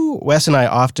 Wes and I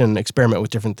often experiment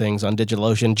with different things on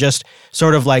DigitalOcean, just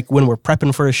sort of like when we're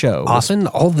prepping for a show. Often,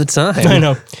 all the time. I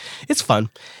know. It's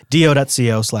fun.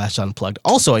 do.co/unplugged.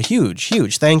 Also, a huge,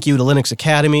 huge thank you to Linux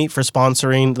Academy for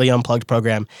sponsoring the Unplugged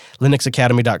program.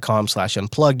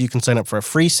 linuxacademy.com/unplugged. You can sign up for a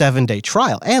free 7-day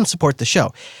trial and support the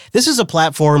show. This is a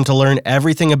platform to learn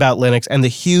everything about Linux and the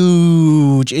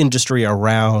huge industry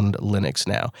around Linux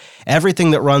now.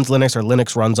 Everything that runs Linux or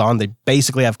Linux runs on, they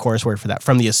basically have courseware for that.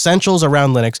 From the essentials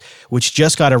around Linux, which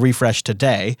just got a refresh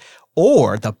today,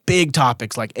 or the big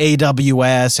topics like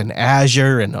AWS and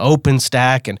Azure and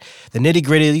OpenStack and the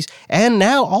nitty-gritties, and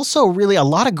now also really a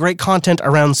lot of great content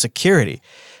around security.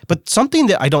 But something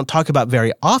that I don't talk about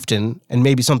very often, and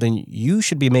maybe something you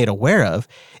should be made aware of,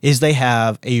 is they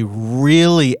have a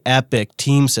really epic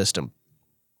team system.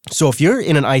 So if you're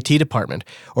in an IT department,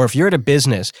 or if you're at a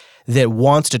business that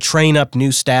wants to train up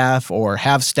new staff or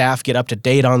have staff get up to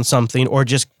date on something or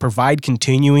just provide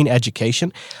continuing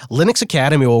education, Linux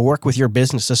Academy will work with your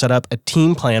business to set up a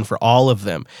team plan for all of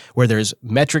them, where there's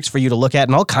metrics for you to look at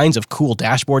and all kinds of cool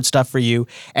dashboard stuff for you.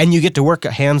 And you get to work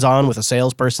hands-on with a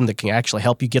salesperson that can actually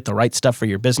help you get the right stuff for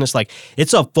your business. Like,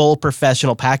 it's a full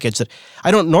professional package that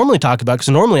I don't normally talk about, because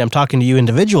normally I'm talking to you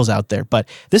individuals out there. But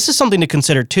this is something to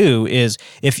consider too, is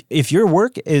if your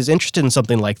work is interested in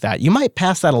something like that, you might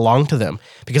pass that along to them,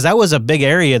 because that was a big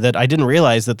area that I didn't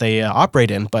realize that they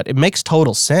operate in, but it makes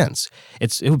total sense.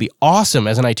 It would be awesome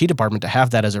as an IT department to have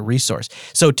that as a resource.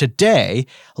 So today,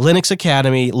 Linux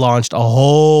Academy launched a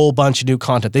whole bunch of new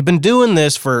content. They've been doing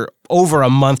this for over a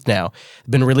month now.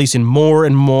 They've been releasing more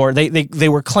and more. They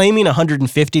were claiming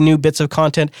 150 new bits of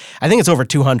content. I think it's over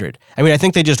 200. I mean, I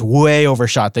think they just way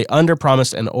overshot. They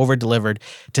underpromised and over-delivered.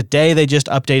 Today, they just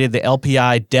updated the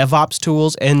LPI DevOps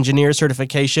tools engineer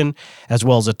certification, as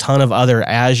well as a ton of other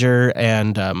Azure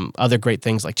and other great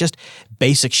things like just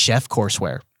basic chef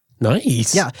courseware.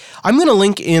 Nice. Yeah. I'm going to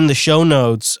link in the show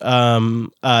notes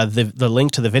the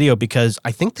link to the video, because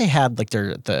I think they had like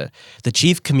the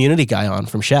chief community guy on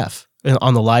from Chef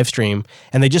on the live stream,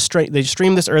 and they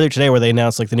streamed this earlier today, where they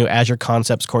announced like the new Azure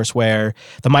Concepts courseware,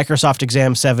 the Microsoft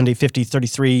Exam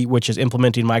 705033, which is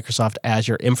implementing Microsoft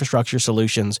Azure infrastructure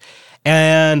solutions,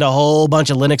 and a whole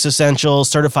bunch of Linux essentials,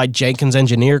 certified Jenkins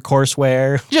engineer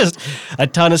courseware, just a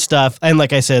ton of stuff. And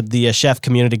like I said, the Chef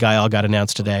community guy all got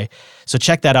announced today. So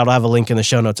check that out. I'll have a link in the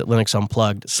show notes at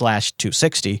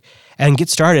linuxunplugged/260, and get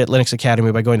started at Linux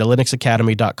Academy by going to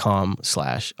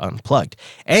linuxacademy.com/unplugged.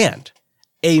 And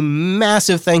a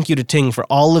massive thank you to Ting for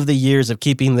all of the years of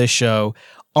keeping this show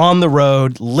on the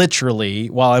road,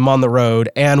 literally, while I'm on the road,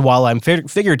 and while I'm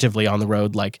figuratively on the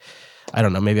road. Like, I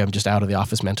don't know, maybe I'm just out of the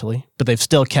office mentally, but they've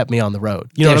still kept me on the road.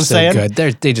 You know what I'm saying? They're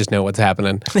so good. They just know what's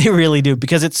happening. They really do,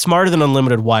 because it's smarter than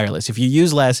unlimited wireless. If you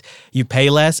use less, you pay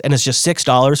less, and it's just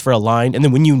 $6 for a line, and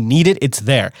then when you need it, it's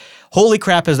there. Holy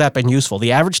crap, has that been useful.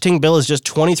 The average Ting bill is just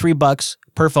 $23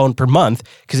 per phone per month,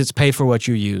 because it's pay for what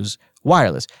you use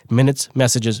wireless. Minutes,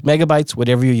 messages, megabytes,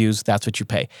 whatever you use, that's what you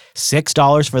pay.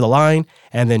 $6 for the line,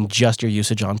 and then just your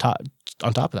usage on top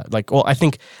of that. Like, well, I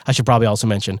think I should probably also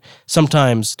mention,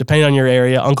 sometimes, depending on your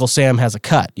area, Uncle Sam has a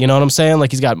cut. You know what I'm saying?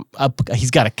 Like, he's got a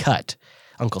cut.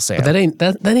 Uncle Sam. But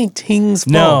that ain't Ting's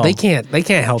fault. No. They can't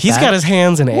help He's that. got his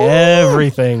hands in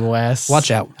everything, Wes.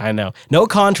 Watch out. I know. No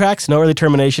contracts, no early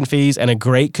termination fees, and a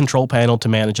great control panel to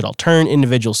manage it all. Turn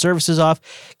individual services off,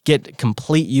 get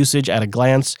complete usage at a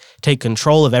glance, take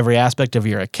control of every aspect of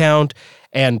your account,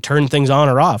 and turn things on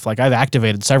or off. Like, I've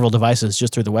activated several devices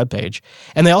just through the webpage.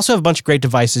 And they also have a bunch of great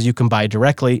devices you can buy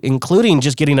directly, including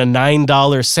just getting a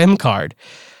 $9 SIM card.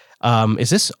 Is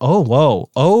this? Oh, whoa.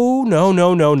 Oh,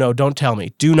 no. Don't tell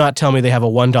me. Do not tell me they have a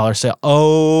 $1 sale.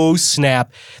 Oh,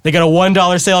 snap. They got a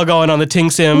 $1 sale going on the Ting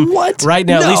Sim right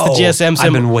now, at least the GSM Sim.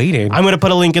 I've been waiting. I'm going to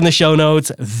put a link in the show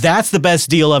notes. That's the best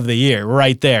deal of the year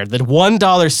right there. The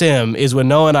 $1 Sim is when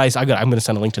Noah and I'm going to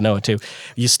send a link to Noah too.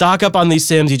 You stock up on these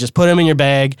Sims, you just put them in your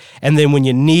bag, and then when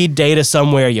you need data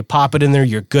somewhere, you pop it in there,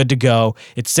 you're good to go.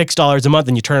 It's $6 a month,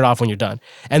 and you turn it off when you're done.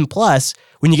 And plus,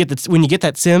 when you get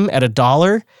that Sim at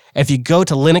 $1, if you go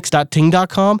to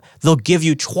linux.ting.com, they'll give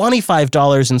you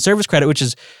 $25 in service credit, which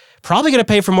is probably going to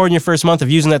pay for more than your first month of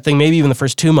using that thing, maybe even the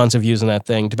first 2 months of using that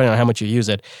thing, depending on how much you use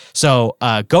it. So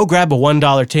go grab a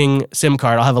 $1 Ting SIM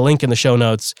card. I'll have a link in the show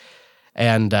notes.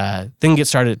 And then get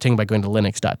started at Ting by going to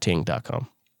linux.ting.com.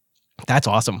 That's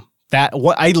awesome. That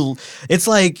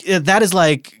is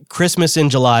like Christmas in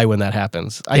July when that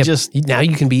happens. Now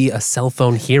you can be a cell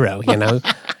phone hero, you know.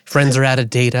 Friends are out of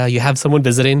data. You have someone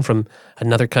visiting from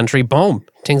another country. Boom.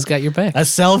 Ting's got your back. A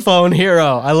cell phone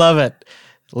hero. I love it.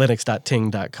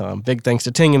 Linux.ting.com. Big thanks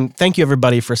to Ting, and thank you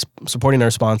everybody for supporting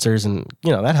our sponsors, and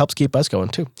that helps keep us going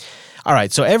too. All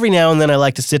right, so every now and then I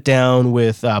like to sit down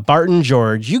with Barton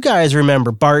George. You guys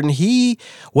remember Barton. He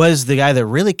was the guy that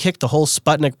really kicked the whole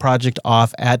Sputnik project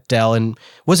off at Dell and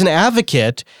was an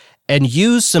advocate and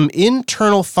used some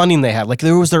internal funding they had. Like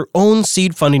there was their own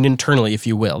seed funding internally, if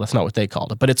you will. That's not what they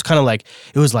called it. But it's kind of like,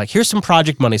 it was like, here's some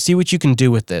project money. See what you can do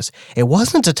with this. It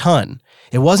wasn't a ton,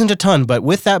 but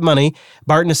with that money,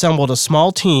 Barton assembled a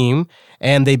small team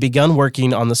and they begun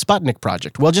working on the Sputnik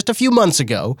project. Well, just a few months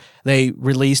ago, they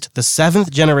released the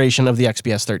 7th generation of the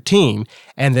XPS 13,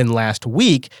 and then last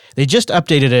week, they just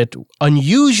updated it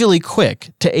unusually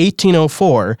quick to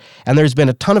 1804, and there's been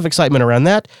a ton of excitement around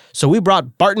that, so we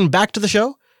brought Barton back to the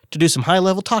show to do some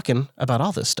high-level talking about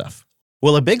all this stuff.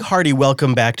 Well, a big hearty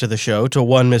welcome back to the show to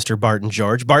one Mr. Barton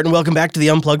George. Barton, welcome back to the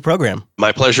Unplugged program.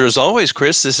 My pleasure as always,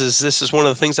 Chris. This is one of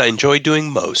the things I enjoy doing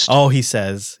most. Oh, he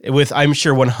says, with, I'm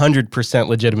sure, 100%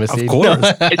 legitimacy. Of course.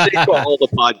 I think for all the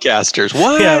podcasters.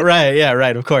 What? Yeah,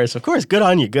 right. Of course. Good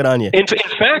on you. In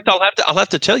fact, I'll have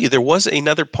to tell you, there was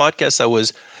another podcast I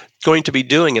was going to be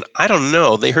doing, and I don't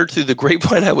know, they heard through the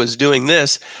grapevine I was doing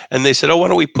this, and they said, why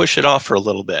don't we push it off for a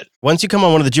little bit? Once you come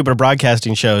on one of the Jupiter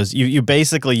Broadcasting shows,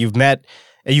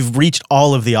 you've reached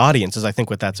all of the audiences. I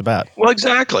think what that's about. Well,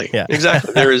 exactly. Yeah.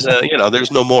 Exactly. There is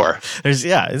there's no more. There's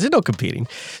no competing.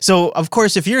 So, of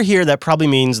course, if you're here, that probably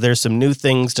means there's some new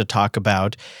things to talk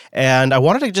about. And I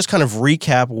wanted to just kind of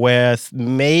recap with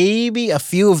maybe a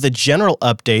few of the general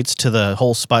updates to the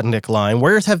whole Sputnik line.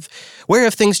 Where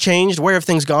have things changed? Where have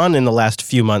things gone in the last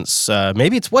few months?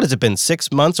 Maybe what has it been,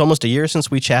 6 months, almost a year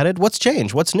since we chatted? What's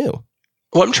changed? What's new?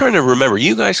 Well, I'm trying to remember.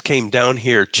 You guys came down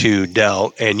here to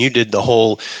Dell, and you did the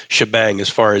whole shebang as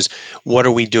far as what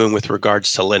are we doing with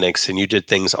regards to Linux, and you did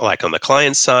things like on the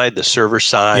client side, the server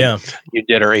side. Yeah. You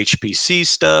did our HPC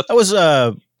stuff. That was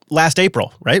last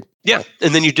April, right? Yeah,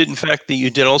 and then you did, in fact, you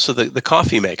did also the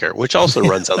coffee maker, which also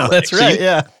runs on Linux. That's right.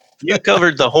 So you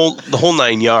covered the whole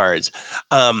 9 yards.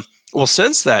 Well,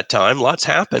 since that time, lots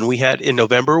happened. We had in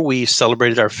November we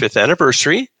celebrated our 5th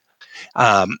anniversary,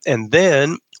 and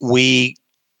then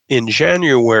in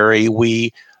January,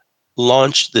 we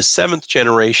launched the 7th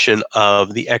generation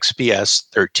of the XPS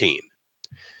 13.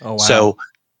 Oh, wow. So,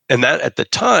 and that at the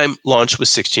time launched with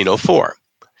 1604.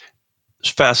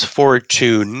 Fast forward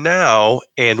to now,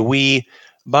 and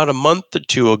about a month or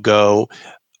two ago,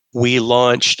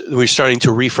 we're starting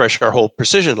to refresh our whole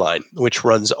Precision line, which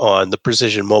runs on the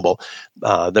Precision Mobile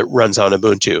that runs on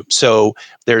Ubuntu. So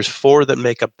there's 4 that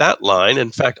make up that line.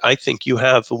 In fact, I think you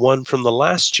have one from the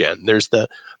last gen. There's the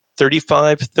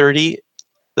 3530,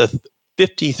 the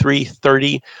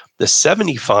 5330, the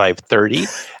 7530,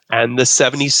 and the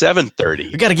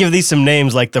 7730. We got to give these some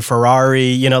names like the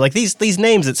Ferrari, like these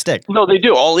names that stick. No, they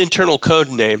do. All internal code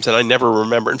names, and I never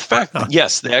remember. In fact,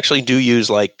 yes, they actually do use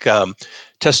like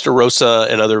Testarossa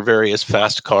and other various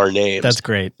fast car names. That's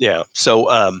great. Yeah.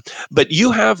 So, but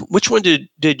you have, which one did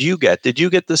you get? Did you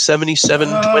get the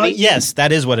 7720? Yes,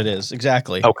 that is what it is.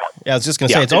 Exactly. Okay. Yeah, I was just going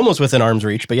to say it's almost within arm's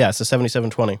reach, but yes, the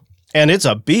 7720. And it's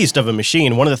a beast of a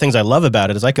machine. One of the things I love about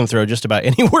it is I can throw just about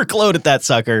any workload at that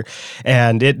sucker,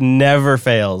 and it never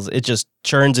fails. It just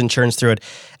churns and churns through it.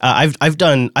 I've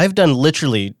done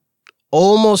literally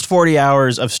almost 40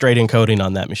 hours of straight encoding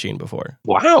on that machine before.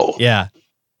 Wow. Yeah.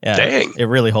 Dang. It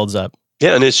really holds up.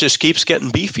 Yeah, and it just keeps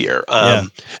getting beefier.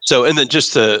 So, and then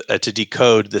just to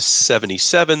decode the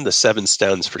 77, the 7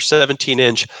 stands for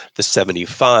 17-inch, the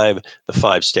 75, the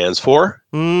 5 stands for?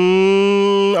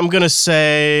 I'm going to say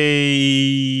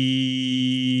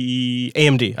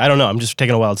AMD. I don't know. I'm just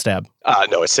taking a wild stab.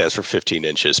 No, it stands for 15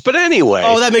 inches. But anyway.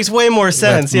 Oh, that makes way more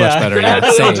sense. That's much better. Yeah,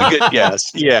 That's a good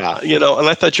guess. Yeah, and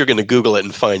I thought you were going to Google it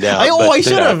and find out. I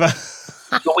should have.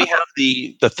 So we have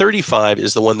the 35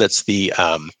 is the one that's the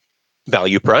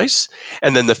value price,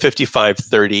 and then the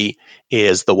 5530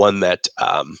 is the one that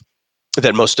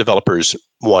that most developers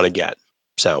want to get.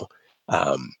 So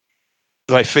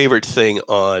my favorite thing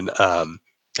on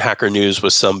Hacker News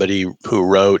was somebody who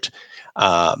wrote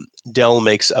Dell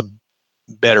makes a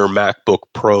better MacBook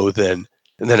Pro than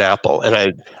Apple, and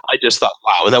I just thought,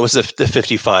 wow. And that was the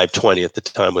 5520 at the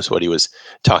time was what he was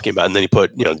talking about, and then he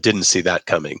put didn't see that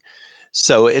coming.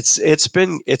 So it's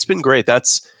been great.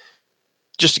 That's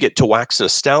just to get to wax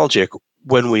nostalgic.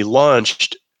 When we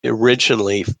launched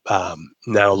originally,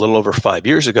 now a little over 5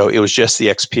 years ago, it was just the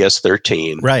XPS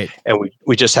 13, right? And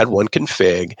we just had one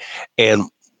config, and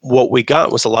what we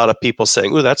got was a lot of people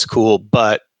saying, "Oh, that's cool,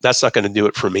 but that's not going to do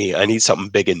it for me. I need something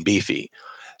big and beefy."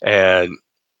 And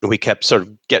we kept sort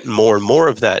of getting more and more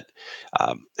of that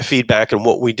feedback. And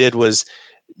what we did was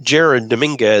Jared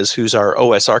Dominguez, who's our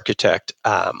OS architect,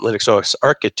 Linux OS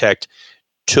architect,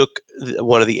 took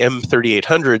one of the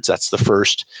M3800s, that's the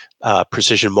first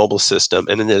precision mobile system,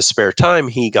 and in his spare time,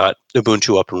 he got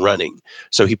Ubuntu up and running.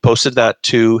 So he posted that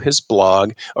to his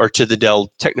blog, or to the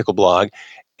Dell technical blog,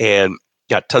 and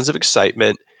got tons of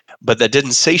excitement, but that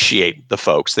didn't satiate the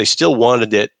folks. They still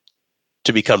wanted it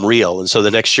to become real. And so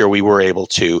the next year we were able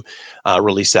to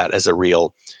release that as a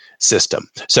real system.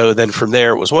 So then from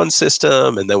there it was one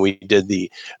system, and then we did the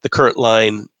current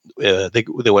line. They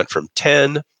went from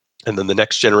 10, and then the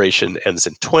next generation ends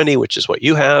in 20, which is what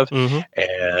you have. Mm-hmm.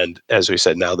 And as we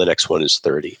said, now the next one is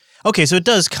 30. Okay, so it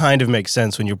does kind of make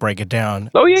sense when you break it down.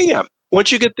 Oh, yeah.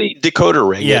 Once you get the decoder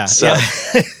ring,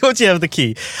 once you have the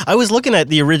key. I was looking at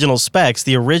the original specs.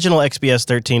 The original XPS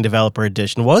 13 Developer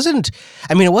Edition wasn't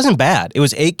bad. It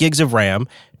was 8 gigs of RAM,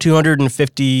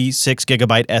 256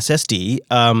 gigabyte SSD.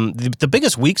 The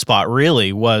biggest weak spot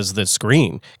really was the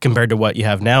screen compared to what you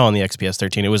have now on the XPS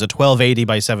 13. It was a 1280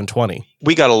 by 720.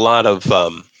 We got a lot of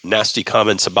nasty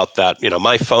comments about that.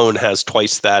 My phone has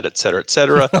twice that, et cetera, et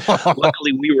cetera.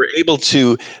 Luckily, we were able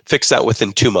to fix that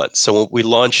within 2 months. So we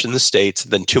launched in the States,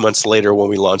 then 2 months later, when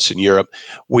we launched in Europe,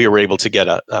 we were able to get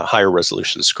a higher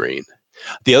resolution screen.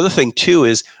 The other thing, too,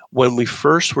 is when we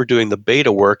first were doing the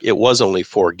beta work, it was only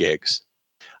 4 gigs.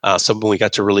 So when we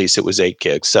got to release, it was 8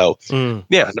 gigs. So,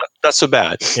 not so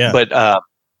bad. Yeah. But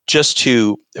just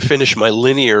to finish my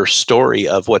linear story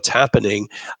of what's happening,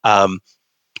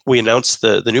 we announced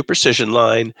the new precision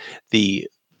line. The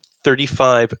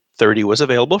 3530 was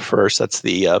available first. That's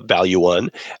the value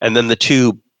one. And then the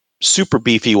two super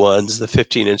beefy ones, the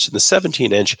 15-inch and the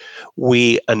 17-inch,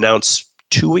 we announced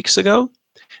 2 weeks ago.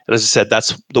 And as I said,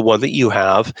 that's the one that you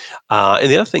have.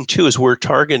 And the other thing, too, is we're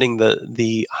targeting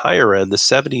the higher end, the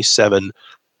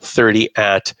 7730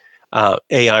 at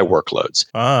AI workloads.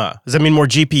 Does that mean more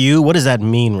GPU? What does that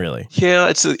mean, really? Yeah,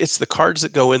 it's the cards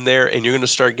that go in there, and you're going to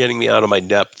start getting me out of my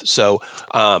depth. So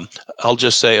I'll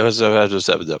just say, yeah,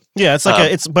 it's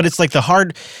like it's like the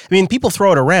hard. I mean, people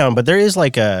throw it around, but there's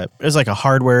like a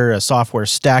hardware, a software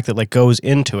stack that like goes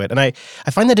into it, and I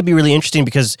find that to be really interesting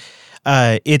because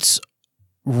it's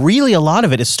really a lot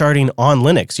of it is starting on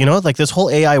Linux. Like this whole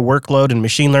AI workload and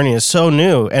machine learning is so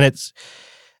new, and it's.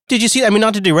 Did you see? I mean,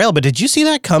 not to derail, but did you see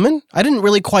that coming? I didn't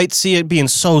really quite see it being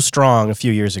so strong a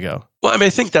few years ago. Well, I mean, I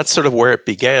think that's sort of where it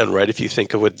began, right? If you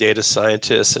think of with data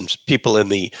scientists and people in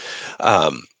the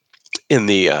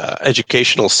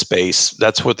educational space,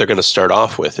 that's what they're going to start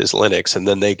off with is Linux, and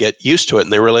then they get used to it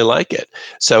and they really like it.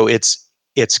 So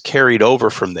it's carried over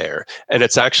from there, and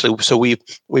it's actually so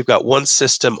we've got one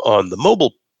system on the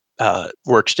mobile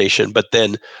workstation, but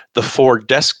then the 4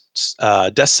 desk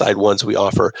side ones we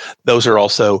offer, those are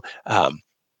also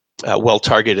well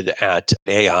targeted at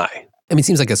AI. I mean, it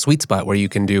seems like a sweet spot where you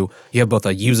have both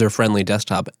a user-friendly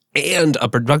desktop and a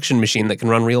production machine that can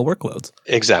run real workloads.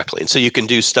 Exactly. And so you can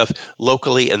do stuff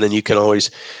locally, and then you can always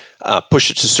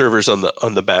push it to servers on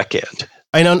the back end.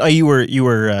 I know you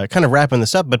were kind of wrapping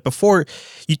this up, but before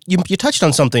you touched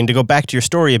on something to go back to your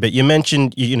story a bit. You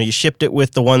mentioned you shipped it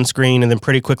with the one screen and then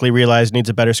pretty quickly realized it needs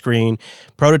a better screen.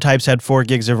 Prototypes had 4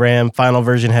 gigs of RAM. Final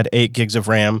version had 8 gigs of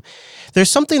RAM.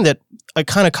 There's something that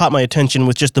kind of caught my attention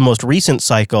with just the most recent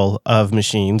cycle of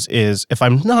machines is if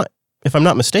I'm not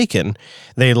mistaken,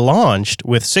 they launched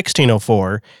with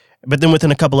 1604, but then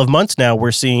within a couple of months now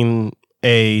we're seeing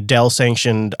a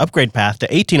Dell-sanctioned upgrade path to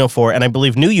 1804, and I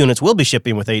believe new units will be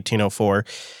shipping with 1804.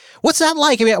 What's that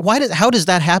like? I mean, how does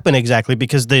that happen exactly?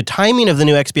 Because the timing of the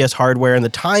new XPS hardware and the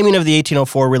timing of the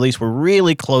 1804 release were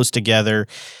really close together.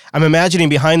 I'm imagining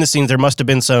behind the scenes there must have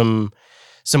been some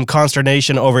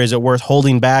consternation over, is it worth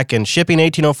holding back and shipping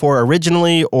 1804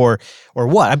 originally or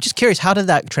what? I'm just curious, how did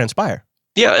that transpire?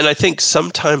 Yeah, and I think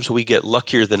sometimes we get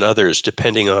luckier than others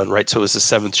depending on, right? So it's the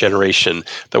 7th generation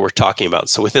that we're talking about.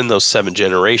 So within those 7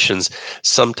 generations,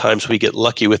 sometimes we get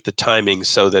lucky with the timing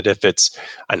so that if it's,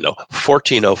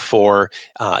 1404,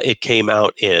 it came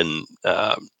out in,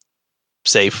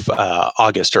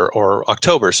 August or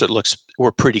October. So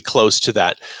we're pretty close to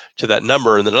that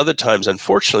number. And then other times,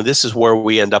 unfortunately, this is where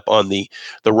we end up on the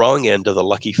wrong end of the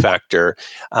lucky factor,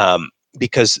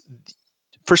 because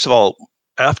first of all,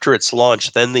 after it's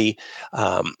launched, then the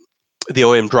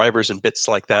OEM drivers and bits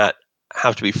like that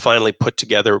have to be finally put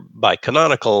together by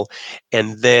Canonical,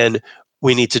 and then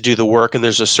we need to do the work, and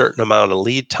there's a certain amount of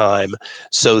lead time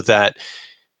so that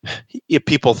if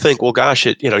people think, well, gosh,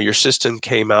 your system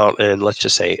came out in, let's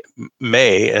just say,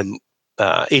 May, and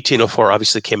 1804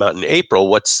 obviously came out in April.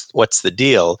 What's the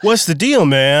deal? What's the deal,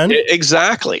 man?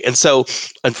 Exactly. And so,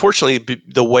 unfortunately,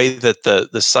 the way that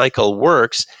the cycle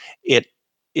works,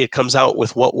 it comes out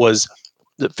with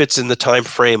that fits in the time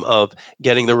frame of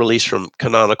getting the release from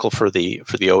Canonical for the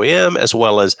OEM, as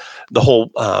well as the whole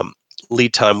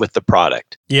lead time with the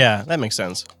product. Yeah, that makes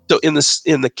sense. So in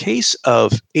the case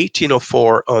of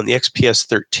 1804 on the XPS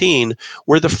 13,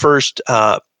 we're the first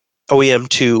OEM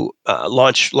to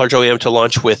large OEM to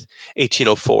launch with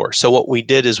 1804. So what we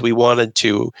did is we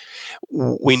knew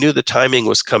the timing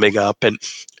was coming up, and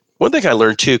one thing I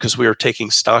learned too, because we were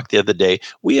taking stock the other day,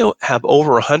 we have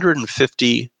over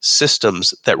 150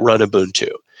 systems that run Ubuntu,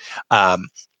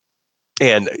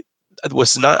 and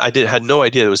had no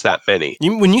idea there was that many.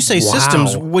 When you say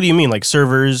systems, what do you mean? Like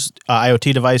servers,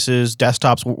 IoT devices,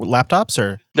 desktops, laptops,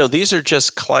 or? No, these are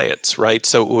just clients, right?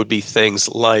 So it would be things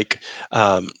like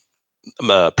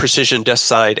Precision Desk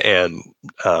Side and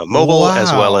mobile,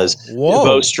 as well as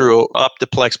Vostru,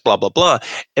 Optiplex, blah, blah, blah.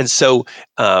 And so,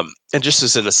 and just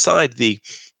as an aside, the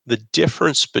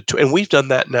difference between, and we've done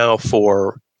that now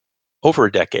for over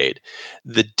a decade,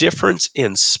 the difference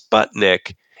in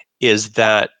Sputnik is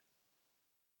that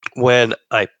when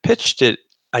I pitched it,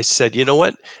 I said, you know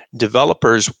what?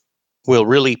 Developers will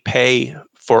really pay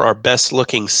for our best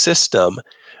looking system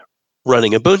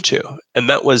running Ubuntu. And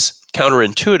that was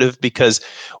counterintuitive because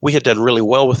we had done really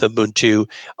well with Ubuntu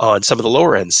on some of the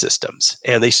lower end systems,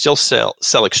 and they still sell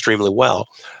extremely well.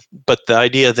 But the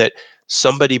idea that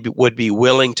somebody would be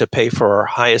willing to pay for our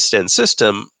highest end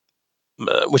system,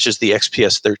 which is the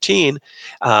XPS 13,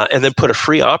 and then put a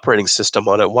free operating system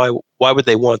on it, why would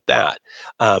they want that?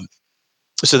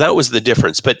 So that was the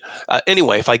difference. But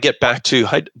anyway, if I get back to,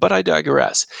 but I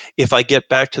digress. If I get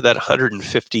back to that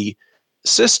 150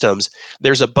 systems,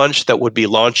 there's a bunch that would be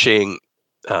launching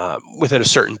within a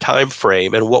certain time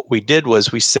frame. And what we did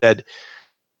was we said,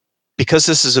 because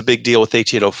this is a big deal with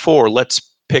 1804, let's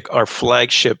pick our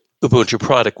flagship Ubuntu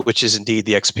product, which is indeed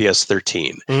the XPS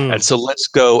 13. And so let's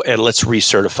go and let's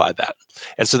recertify that.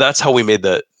 And so that's how we made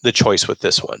the choice with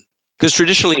this one. Because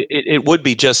traditionally it would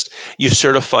be just you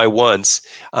certify once,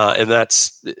 and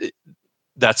that's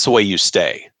the way you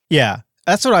stay. Yeah,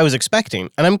 that's what I was expecting.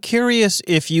 And I'm curious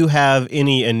if you have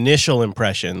any initial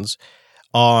impressions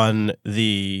on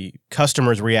the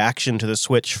customer's reaction to the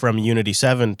switch from Unity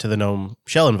 7 to the GNOME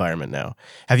shell environment now.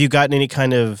 Have you gotten any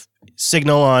kind of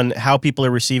signal on how people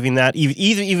are receiving that,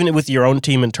 even with your own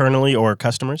team internally or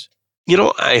customers?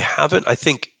 I haven't. I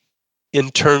think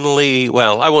internally,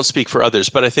 well, I won't speak for others,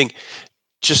 but I think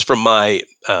just from my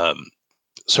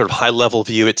sort of high-level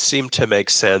view, it seemed to make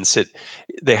sense.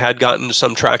 They had gotten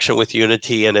some traction with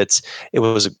Unity, and it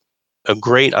was a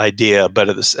great idea. But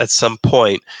at some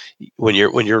point, when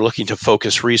you're looking to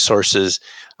focus resources,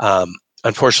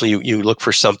 unfortunately, you look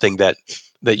for something that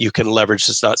you can leverage.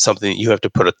 It's not something that you have to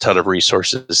put a ton of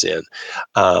resources in.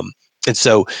 And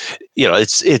so,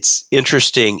 it's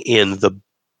interesting in the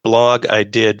blog I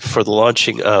did for the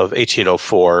launching of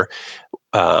 1804,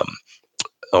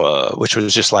 which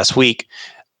was just last week,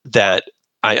 that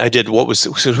I did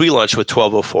because we launched with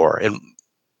 1204, and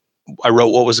I wrote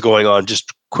what was going on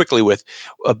just quickly with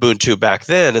Ubuntu back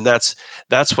then, and that's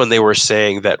when they were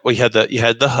saying that you had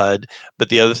the HUD, but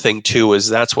the other thing too was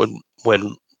that's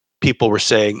when people were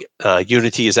saying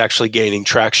Unity is actually gaining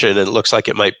traction, and it looks like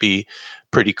it might be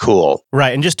pretty cool.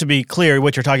 Right, and just to be clear,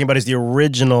 what you're talking about is the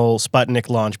original Sputnik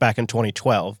launch back in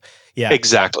 2012. Yeah,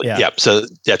 exactly. Yeah. So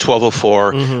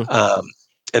 1204,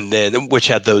 and then which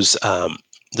had those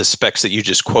the specs that you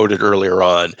just quoted earlier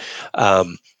on.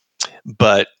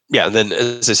 But yeah, then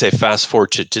as I say, fast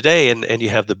forward to today, and you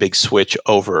have the big switch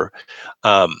over.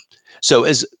 So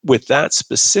as with that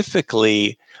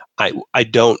specifically, I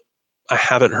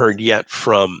haven't heard yet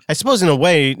from. I suppose in a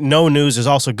way, no news is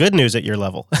also good news at your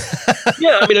level.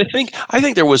 Yeah, I mean, I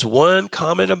think there was one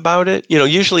comment about it.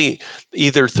 Usually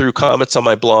either through comments on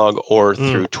my blog or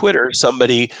through Twitter,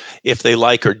 somebody, if they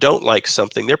like or don't like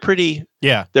something, they're pretty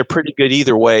good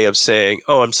either way of saying,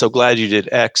 "Oh, I'm so glad you did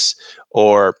X,"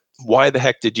 or "Why the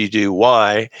heck did you do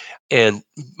Y?" And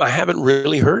I haven't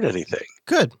really heard anything.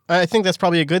 Good. I think that's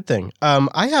probably a good thing.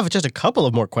 I have just a couple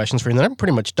of more questions for you, and then I'm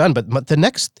pretty much done. But the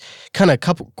next kind of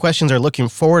couple questions are looking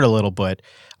forward a little bit.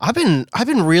 I've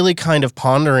been really kind of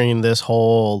pondering this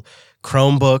whole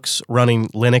Chromebooks running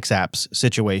Linux apps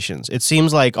situations. It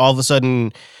seems like all of a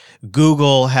sudden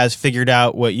Google has figured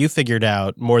out what you figured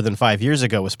out more than 5 years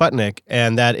ago with Sputnik,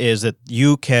 and that is that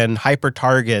you can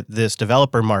hyper-target this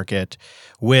developer market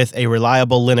with a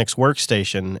reliable Linux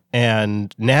workstation.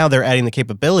 And now they're adding the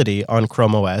capability on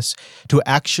Chrome OS to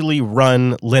actually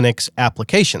run Linux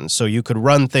applications. So you could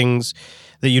run things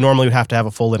that you normally would have to have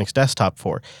a full Linux desktop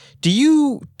for. Do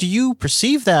you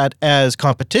perceive that as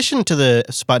competition to the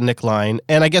Sputnik line?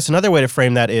 And I guess another way to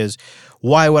frame that is,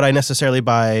 why would I necessarily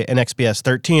buy an XPS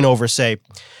 13 over, say,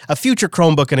 a future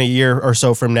Chromebook in a year or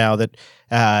so from now that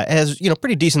has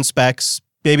pretty decent specs,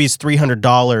 maybe it's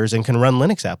 $300 and can run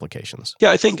Linux applications?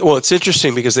 Yeah, I think, it's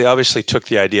interesting because they obviously took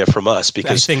the idea from us,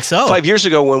 because I think so. 5 years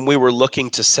ago when we were looking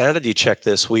to sanity check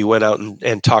this, we went out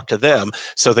and talked to them.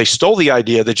 So they stole the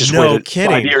idea. They just waited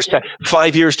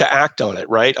 5 years to act on it,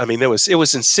 right? I mean, it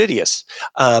was insidious.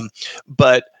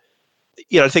 But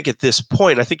I think at this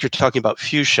point, I think you're talking about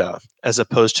Fuchsia as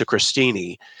opposed to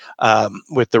Christini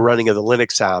with the running of the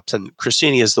Linux apps. And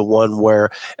Christini is the one where,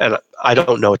 and I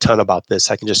don't know a ton about this,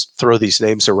 I can just throw these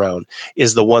names around,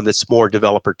 is the one that's more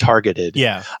developer targeted.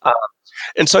 Yeah.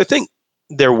 And so I think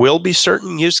there will be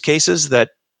certain use cases that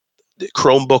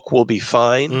Chromebook will be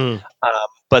fine,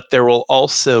 but there will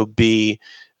also be,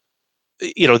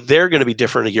 they're going to be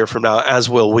different a year from now, as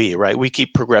will we, right? We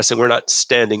keep progressing. We're not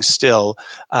standing still.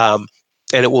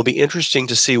 And it will be interesting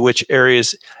to see which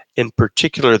areas in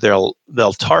particular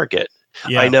they'll target.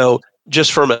 Yeah. I know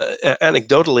just from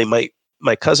anecdotally,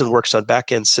 my cousin works on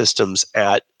back-end systems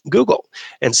at Google.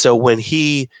 And so when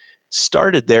he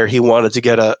started there, he wanted to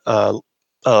get an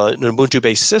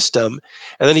Ubuntu-based system.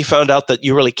 And then he found out that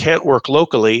you really can't work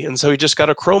locally. And so he just got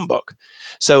a Chromebook.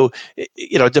 So,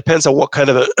 it depends on what kind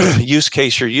of a use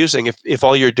case you're using. If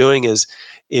all you're doing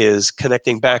is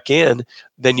connecting back in,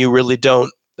 then you really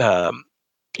don't,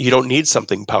 you don't need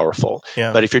something powerful.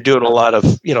 Yeah. But if you're doing a lot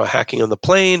of, hacking on the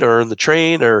plane or in the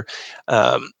train or,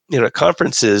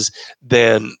 conferences,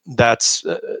 then that's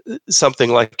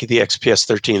something like the XPS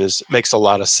 13 makes a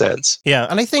lot of sense. Yeah.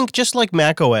 And I think just like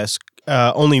Mac OS,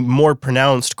 only more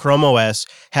pronounced, Chrome OS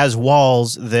has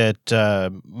walls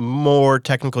that more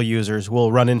technical users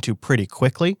will run into pretty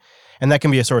quickly. And that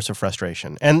can be a source of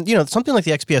frustration. And, something like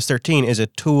the XPS 13 is a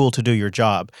tool to do your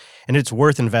job, and it's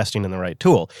worth investing in the right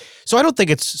tool. So I don't think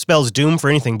it spells doom for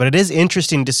anything, but it is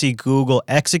interesting to see Google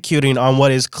executing on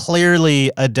what is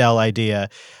clearly a Dell idea.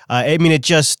 I mean,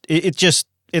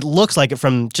 it looks like it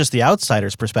from just the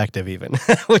outsider's perspective even,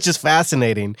 which is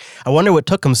fascinating. I wonder what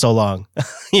took them so long,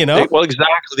 Well,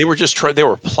 exactly. They were just they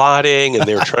were plotting and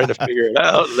they were trying to figure it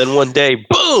out. And then one day,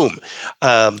 boom.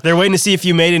 They're waiting to see if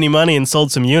you made any money and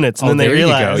sold some units. And then they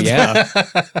realized. Yeah.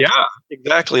 Yeah,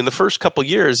 exactly. In the first couple of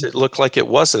years, it looked like it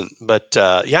wasn't. But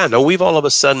we've all of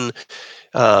a sudden,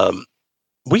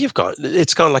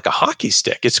 it's gone like a hockey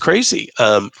stick. It's crazy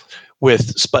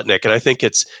with Sputnik. And I think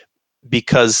it's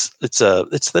because it's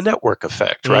the network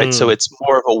effect, right? So it's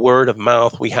more of a word of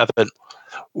mouth. We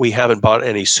haven't bought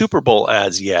any Super Bowl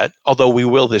ads yet, although we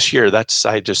will this year.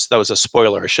 That was a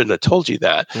spoiler. I shouldn't have told you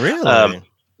that. Really?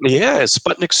 Yeah,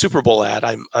 Sputnik Super Bowl ad.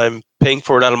 I'm paying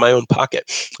for it out of my own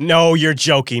pocket. No, you're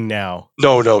joking now.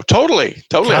 No, totally.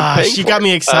 Gosh, you got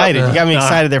me excited. You got me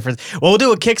excited there for. Well, we'll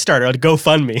do a Kickstarter, a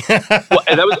GoFundMe. Well,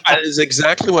 and that is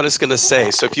exactly what I was going to say.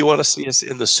 So if you want to see us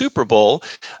in the Super Bowl,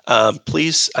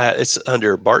 please, it's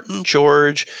under Barton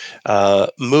George,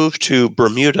 move to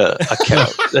Bermuda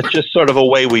account. That's just sort of a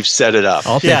way we've set it up.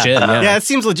 I'll pitch in. Yeah, it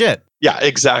seems legit. Yeah,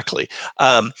 exactly.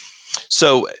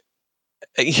 So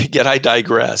yet I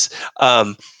digress.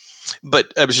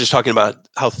 But I was just talking about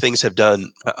how things have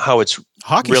done, how it's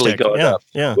Hockey really stick. gone up,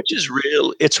 which is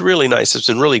real. It's really nice. It's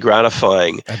been really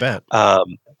gratifying. I bet.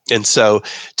 And so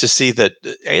to see that,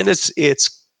 and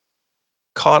it's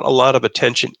caught a lot of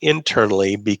attention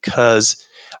internally because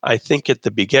I think at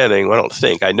the beginning, well,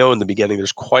 I know in the beginning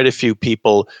there's quite a few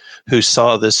people who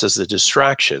saw this as a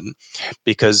distraction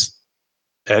because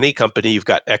any company, you've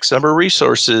got X number of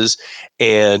resources,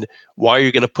 and why are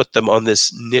you going to put them on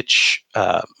this niche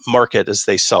market as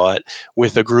they saw it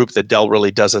with a group that Dell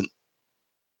really doesn't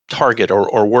target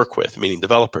or work with, meaning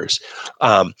developers.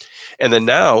 And then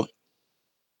now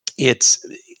it's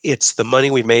the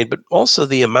money we made, but also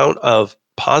the amount of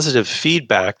positive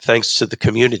feedback thanks to the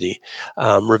community,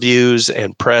 reviews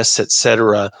and press,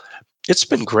 etc. It's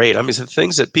been great. I mean, the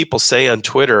things that people say on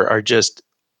Twitter are just,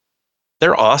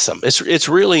 they're awesome. It's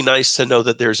really nice to know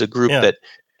that there's a group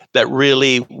that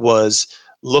really was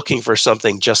looking for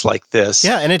something just like this.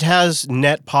 Yeah, and it has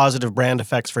net positive brand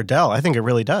effects for Dell. I think it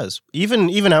really does.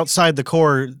 Even outside the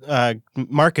core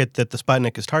market that the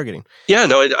Sputnik is targeting. Yeah,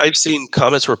 no, I've seen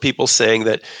comments where people saying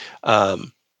that,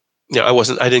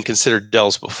 I didn't consider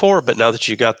Dells before, but now that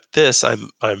you got this, I'm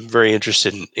very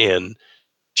interested in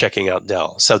checking out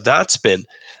Dell. So that's been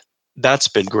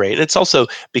great. And it's also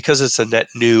because it's a net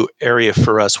new area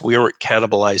for us, we weren't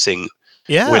cannibalizing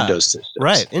Windows systems.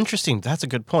 Right. Interesting. That's a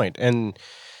good point. And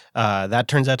that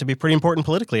turns out to be pretty important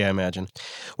politically, I imagine.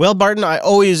 Well, Barton, I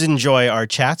always enjoy our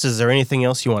chats. Is there anything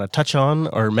else you want to touch on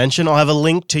or mention? I'll have a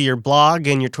link to your blog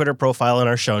and your Twitter profile in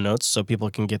our show notes so people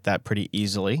can get that pretty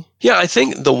easily. Yeah, I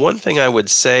think the one thing I would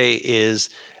say is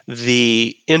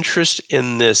the interest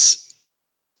in the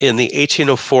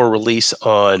 1804 release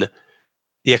on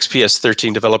the XPS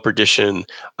 13 Developer Edition.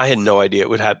 I had no idea it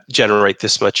would generate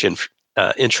this much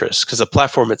interest because the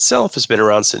platform itself has been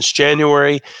around since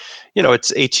January.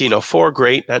 It's 1804,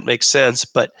 great, that makes sense.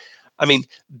 But I mean,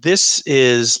 this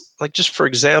is like, just for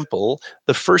example,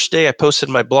 the first day I posted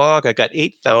my blog, I got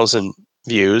 8,000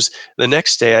 views. The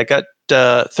next day I got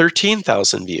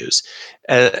 13,000 views.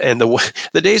 And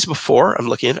the days before, I'm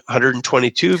looking at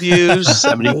 122 views,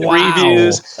 73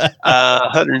 views,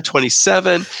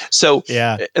 127. So,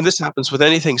 and this happens with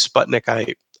anything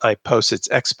Sputnik I post, it's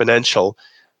exponential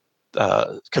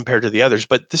compared to the others.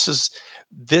 But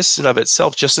this in of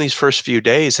itself, just in these first few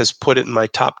days, has put it in my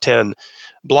top 10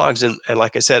 blogs. And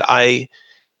like I said, I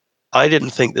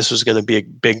didn't think this was going to be a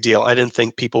big deal. I didn't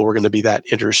think people were going to be that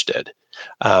interested.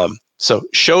 So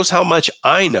shows how much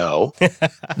I know.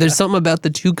 There's something about the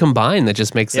two combined that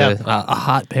just makes a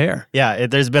hot pair. Yeah,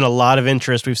 there's been a lot of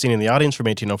interest we've seen in the audience from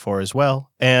 1804 as well.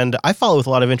 And I follow with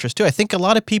a lot of interest too. I think a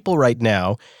lot of people right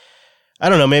now, I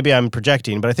don't know, maybe I'm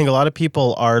projecting, but I think a lot of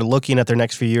people are looking at their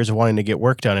next few years of wanting to get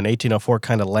work done, and 1804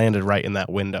 kind of landed right in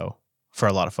that window for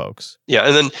a lot of folks. Yeah,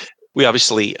 and then we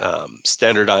obviously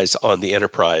standardize on the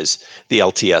enterprise, the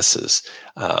LTSs,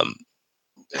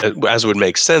 as would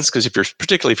make sense, because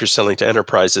particularly if you're selling to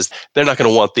enterprises, they're not going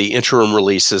to want the interim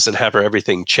releases and have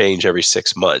everything change every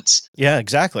 6 months. Yeah,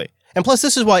 exactly. And plus,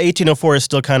 this is why 1804 is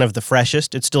still kind of the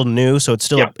freshest. It's still new, so it's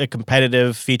still a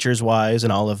competitive features-wise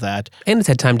and all of that. And it's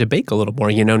had time to bake a little more,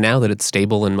 now that it's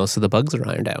stable and most of the bugs are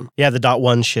ironed out. Yeah, the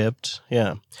 .1 shipped,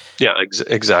 yeah. Yeah,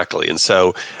 exactly. And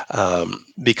so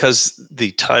because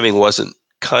the timing wasn't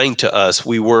kind to us,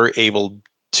 we were able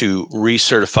to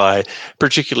recertify,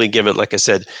 particularly given, like I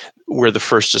said, we're the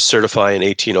first to certify in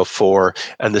 1804,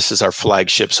 and this is our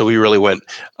flagship. So we really went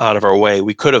out of our way.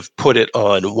 We could have put it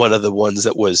on one of the ones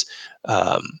that was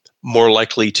more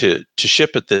likely to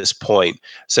ship at this point.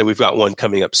 So we've got one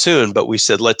coming up soon, but we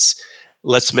said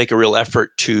let's make a real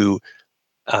effort to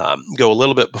go a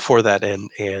little bit before that and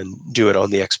do it on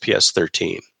the XPS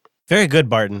 13. Very good,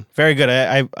 Barton. Very good.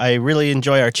 I really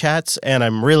enjoy our chats, and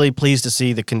I'm really pleased to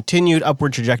see the continued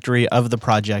upward trajectory of the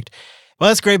project. Well,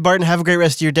 that's great, Barton. Have a great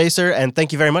rest of your day, sir, and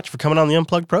thank you very much for coming on the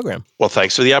Unplugged program. Well,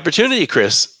 thanks for the opportunity,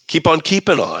 Chris. Keep on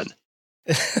keeping on.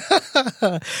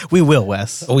 We will,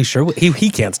 Wes. Oh, we sure will. He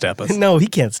can't stop us. No, he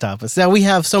can't stop us. Now, we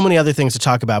have so many other things to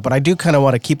talk about, but I do kind of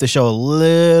want to keep the show a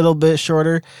little bit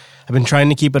shorter. I've been trying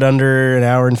to keep it under an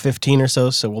hour and 15 or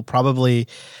so we'll probably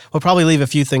leave a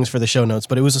few things for the show notes,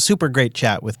 but it was a super great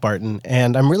chat with Barton,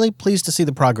 and I'm really pleased to see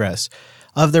the progress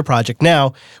of their project.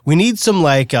 Now, we need some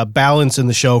balance in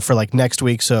the show for next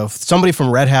week, so if somebody from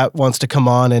Red Hat wants to come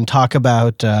on and talk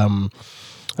about, I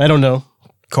don't know,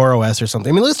 CoreOS or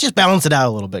something. I mean, let's just balance it out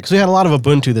a little bit, because we had a lot of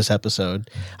Ubuntu this episode.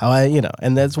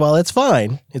 And it's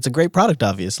fine. It's a great product,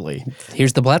 obviously.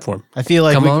 Here's the platform. I feel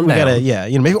like we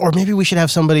gotta, maybe we should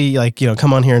have somebody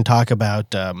come on here and talk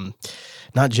about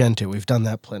not Gentoo. We've done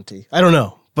that plenty. I don't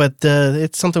know, but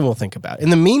it's something we'll think about. In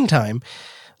the meantime,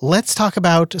 let's talk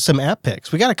about some app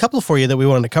picks. We got a couple for you that we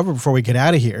wanted to cover before we get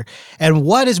out of here. And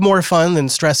what is more fun than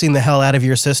stressing the hell out of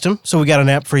your system? So we got an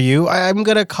app for you. I'm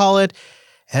gonna call it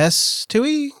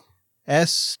S2E?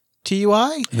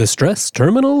 TUI? The Stress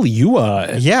Terminal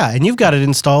UI. Yeah, and you've got it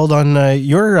installed on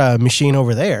your machine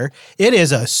over there. It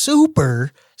is a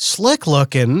super slick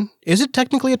looking. Is it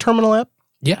technically a terminal app?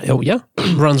 Yeah. Oh, yeah.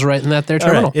 Runs right in that there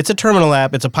terminal. Right. It's a terminal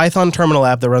app. It's a Python terminal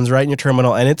app that runs right in your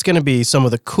terminal, and it's going to be some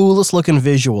of the coolest looking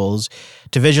visuals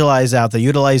to visualize out the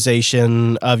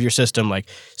utilization of your system, like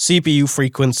CPU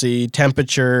frequency,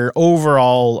 temperature,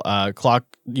 overall clock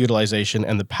utilization,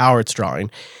 and the power it's drawing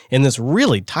in this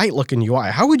really tight looking UI.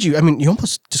 How would you, you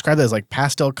almost describe that as like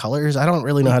pastel colors. I don't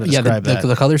really know how to describe that.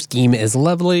 The color scheme is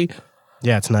lovely.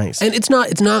 Yeah, it's nice. And it's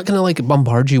not going to like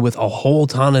bombard you with a whole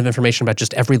ton of information about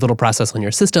just every little process on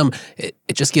your system. It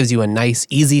just gives you a nice,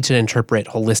 easy to interpret,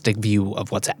 holistic view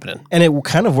of what's happening. And it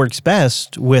kind of works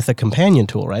best with a companion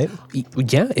tool, right?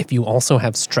 Yeah, if you also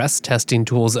have stress testing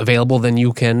tools available, then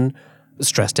you can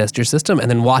stress test your system and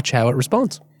then watch how it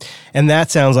responds. And that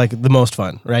sounds like the most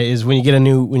fun, right? Is when you get a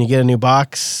new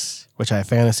box, which I have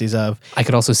fantasies of. I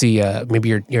could also see maybe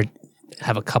you're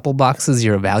have a couple boxes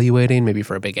you're evaluating, maybe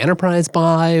for a big enterprise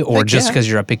buy, or just because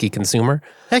you're a picky consumer.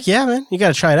 Heck yeah, man. You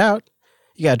got to try it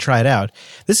out.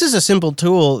 This is a simple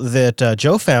tool that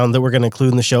Joe found that we're going to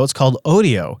include in the show. It's called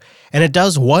Audio, and it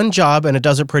does one job, and it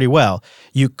does it pretty well.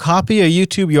 You copy a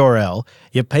YouTube URL,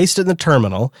 you paste it in the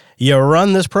terminal, you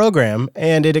run this program,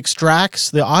 and it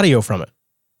extracts the audio from it.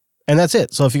 And that's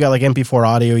it. So if you got like MP4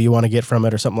 audio you want to get from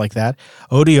it or something like that,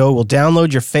 Audio will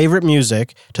download your favorite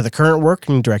music to the current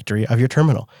working directory of your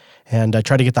terminal and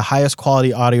try to get the highest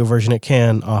quality audio version it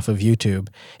can off of YouTube.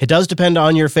 It does depend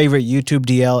on your favorite YouTube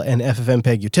DL and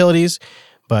FFmpeg utilities,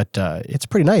 but it's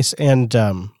pretty nice. And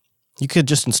you could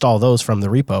just install those from the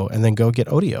repo and then go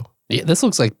get Audio. Yeah, this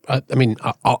looks like,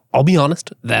 I'll be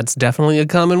honest, that's definitely a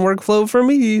common workflow for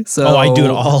me. So. Oh, I do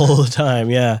it all the time,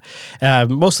 yeah.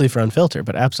 Mostly for Unfiltered,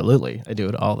 but absolutely, I do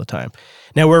it all the time.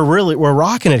 Now, we're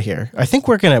rocking it here. I think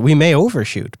we may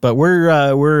overshoot, but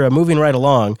we're moving right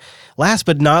along. Last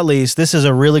but not least, this is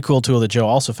a really cool tool that Joe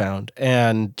also found,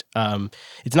 and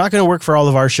it's not going to work for all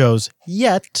of our shows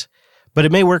yet, but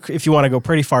it may work if you want to go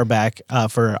pretty far back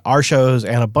for our shows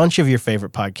and a bunch of your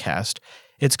favorite podcasts.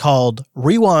 It's called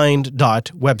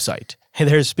rewind.website.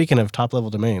 Hey, speaking of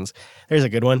top-level domains, there's a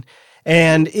good one.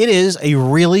 And it is a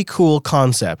really cool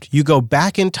concept. You go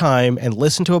back in time and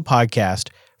listen to a podcast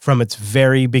from its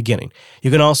very beginning. You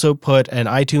can also put an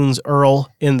iTunes URL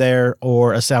in there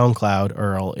or a SoundCloud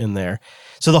URL in there.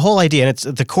 So the whole idea, and it's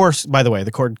the course, by the way,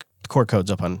 the core code's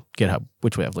up on GitHub,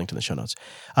 which we have linked in the show notes.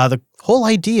 The whole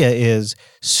idea is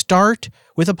start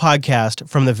with a podcast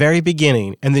from the very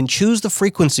beginning and then choose the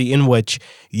frequency in which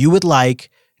you would like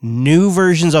new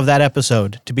versions of that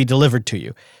episode to be delivered to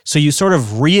you. So you sort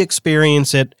of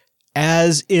re-experience it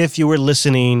as if you were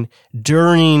listening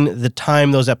during the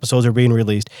time those episodes are being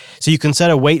released. So you can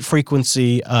set a wait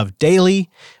frequency of daily,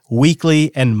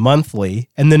 weekly, and monthly,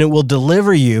 and then it will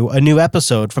deliver you a new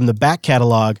episode from the back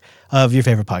catalog of your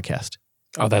favorite podcast.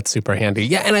 Oh, that's super handy.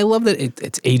 Yeah, and I love that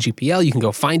it's AGPL. You can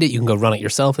go find it. You can go run it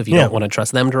yourself if you don't want to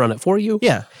trust them to run it for you.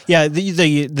 Yeah. Yeah,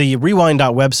 the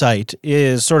rewind.website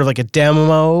is sort of like a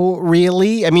demo,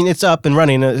 really. I mean, it's up and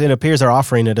running. It appears they're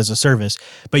offering it as a service,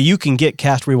 but you can get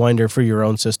Cast Rewinder for your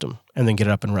own system and then get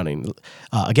it up and running.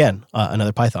 Again,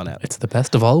 another Python app. It's the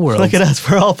best of all worlds. Look at us.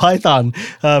 We're all Python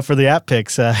for the app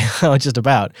picks, just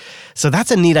about. So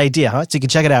that's a neat idea, huh? So you can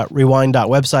check it out,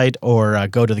 rewind.website, or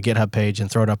go to the GitHub page and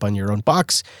throw it up on your own box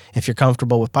if you're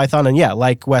comfortable with Python. And yeah,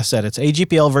 like Wes said, it's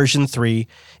AGPL version 3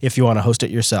 if you want to host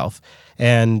it yourself.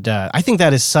 And I think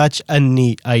that is such a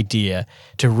neat idea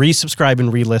to resubscribe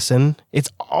and re-listen.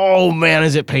 Oh man,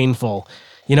 is it painful.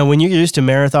 You know, when you're used to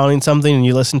marathoning something and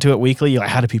you listen to it weekly, you're like,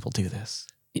 how do people do this?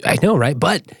 I know, right?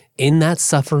 But in that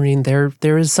suffering,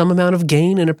 there is some amount of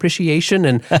gain and appreciation,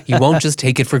 and you won't just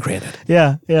take it for granted.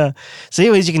 Yeah. So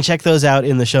anyways, you can check those out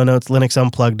in the show notes,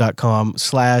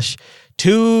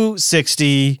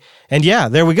 linuxunplugged.com/260. And yeah,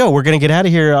 there we go. We're going to get out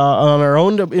of here on our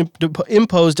own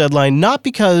imposed deadline, not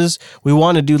because we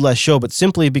want to do less show, but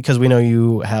simply because we know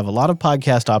you have a lot of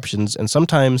podcast options, and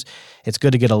sometimes it's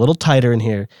good to get a little tighter in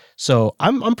here. So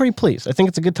I'm pretty pleased. I think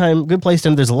it's a good place to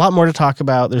end. There's a lot more to talk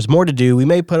about. There's more to do. We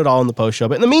may put it all in the post show,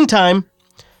 but in the meantime,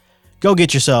 go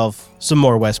get yourself some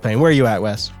more Wes Payne. Where are you at,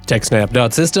 Wes?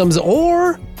 TechSnap.systems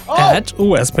or at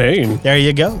Wes Payne. There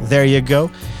you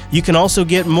go. You can also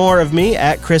get more of me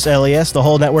at Chris LES, the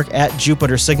whole network at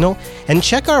Jupiter Signal, and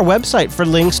check our website for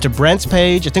links to Brent's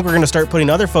page. I think we're going to start putting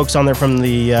other folks on there from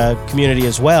the community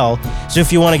as well. So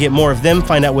if you want to get more of them,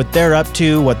 find out what they're up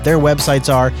to, what their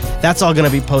websites are, that's all going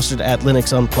to be posted at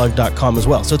linuxunplugged.com as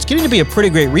well. So it's getting to be a pretty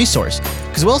great resource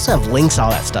because we also have links, all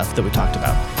that stuff that we talked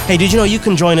about. Hey, did you know you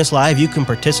can join us live? You can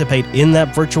participate in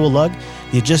that virtual lug.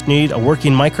 You just need a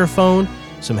working microphone,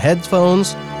 some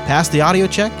headphones, pass the audio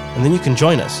check, and then you can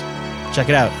join us. Check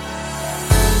it out.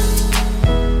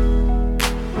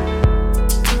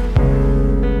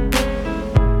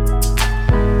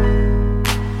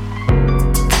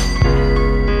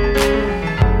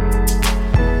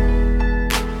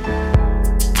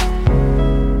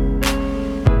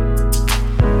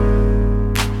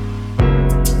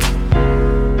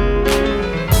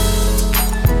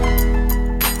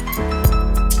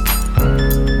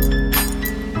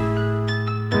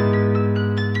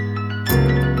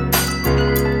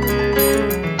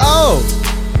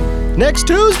 Next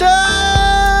Tuesday!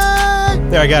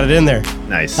 There, I got it in there.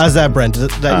 Nice. How's that, Brent?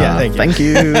 Yeah, thank you. Thank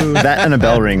you. That and a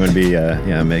bell ring would be,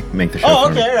 make the show. Oh,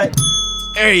 for me. okay, all right.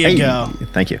 There you go.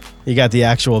 Thank you. You got the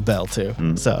actual bell, too.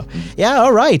 So, yeah,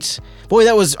 all right. Boy,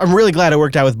 I'm really glad it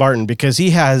worked out with Barton because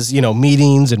he has,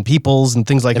 meetings and peoples and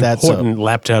things like that. Important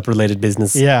laptop-related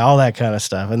business. Yeah, all that kind of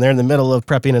stuff. And they're in the middle of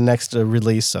prepping a next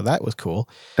release, so that was cool.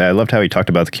 I loved how he talked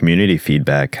about the community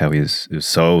feedback, how he was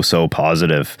so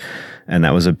positive. And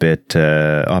that was a bit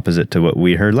opposite to what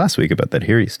we heard last week about that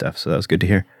Hiri stuff. So that was good to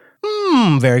hear.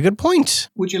 Very good point.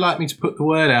 Would you like me to put the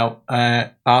word out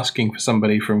asking for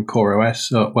somebody from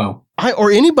CoreOS?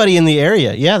 Or anybody in the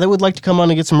area, that would like to come on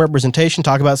and get some representation,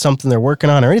 talk about something they're working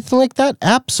on or anything like that?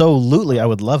 Absolutely, I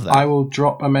would love that. I will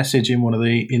drop a message in one of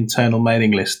the internal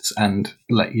mailing lists and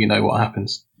let you know what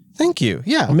happens. Thank you.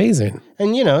 Yeah. Amazing.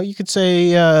 And, you could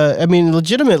say,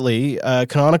 legitimately,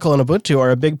 Canonical and Ubuntu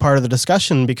are a big part of the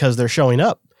discussion because they're showing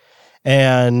up.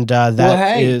 And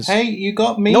hey, you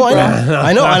got me. No, I know.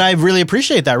 I know. And I really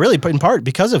appreciate that, really, in part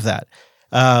because of that.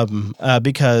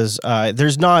 Because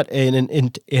there's not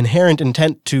an inherent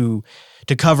intent to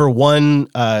cover one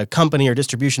company or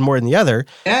distribution more than the other.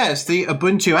 Yeah, it's the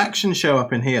Ubuntu action show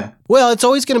up in here. Well, it's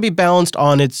always going to be balanced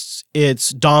on its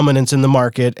dominance in the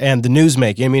market and the news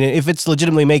making. I mean, if it's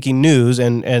legitimately making news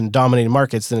and dominating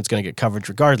markets, then it's going to get coverage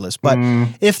regardless. But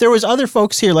if there was other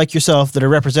folks here like yourself that are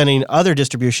representing other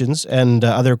distributions and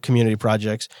other community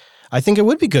projects, I think it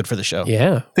would be good for the show.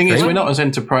 Yeah. Thing is, we're not as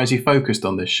enterprisey focused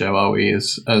on this show, are we?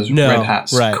 As Red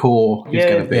Hat's core is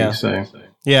going to be. Yeah. So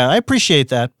yeah, I appreciate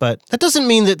that, but that doesn't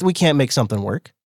mean that we can't make something work.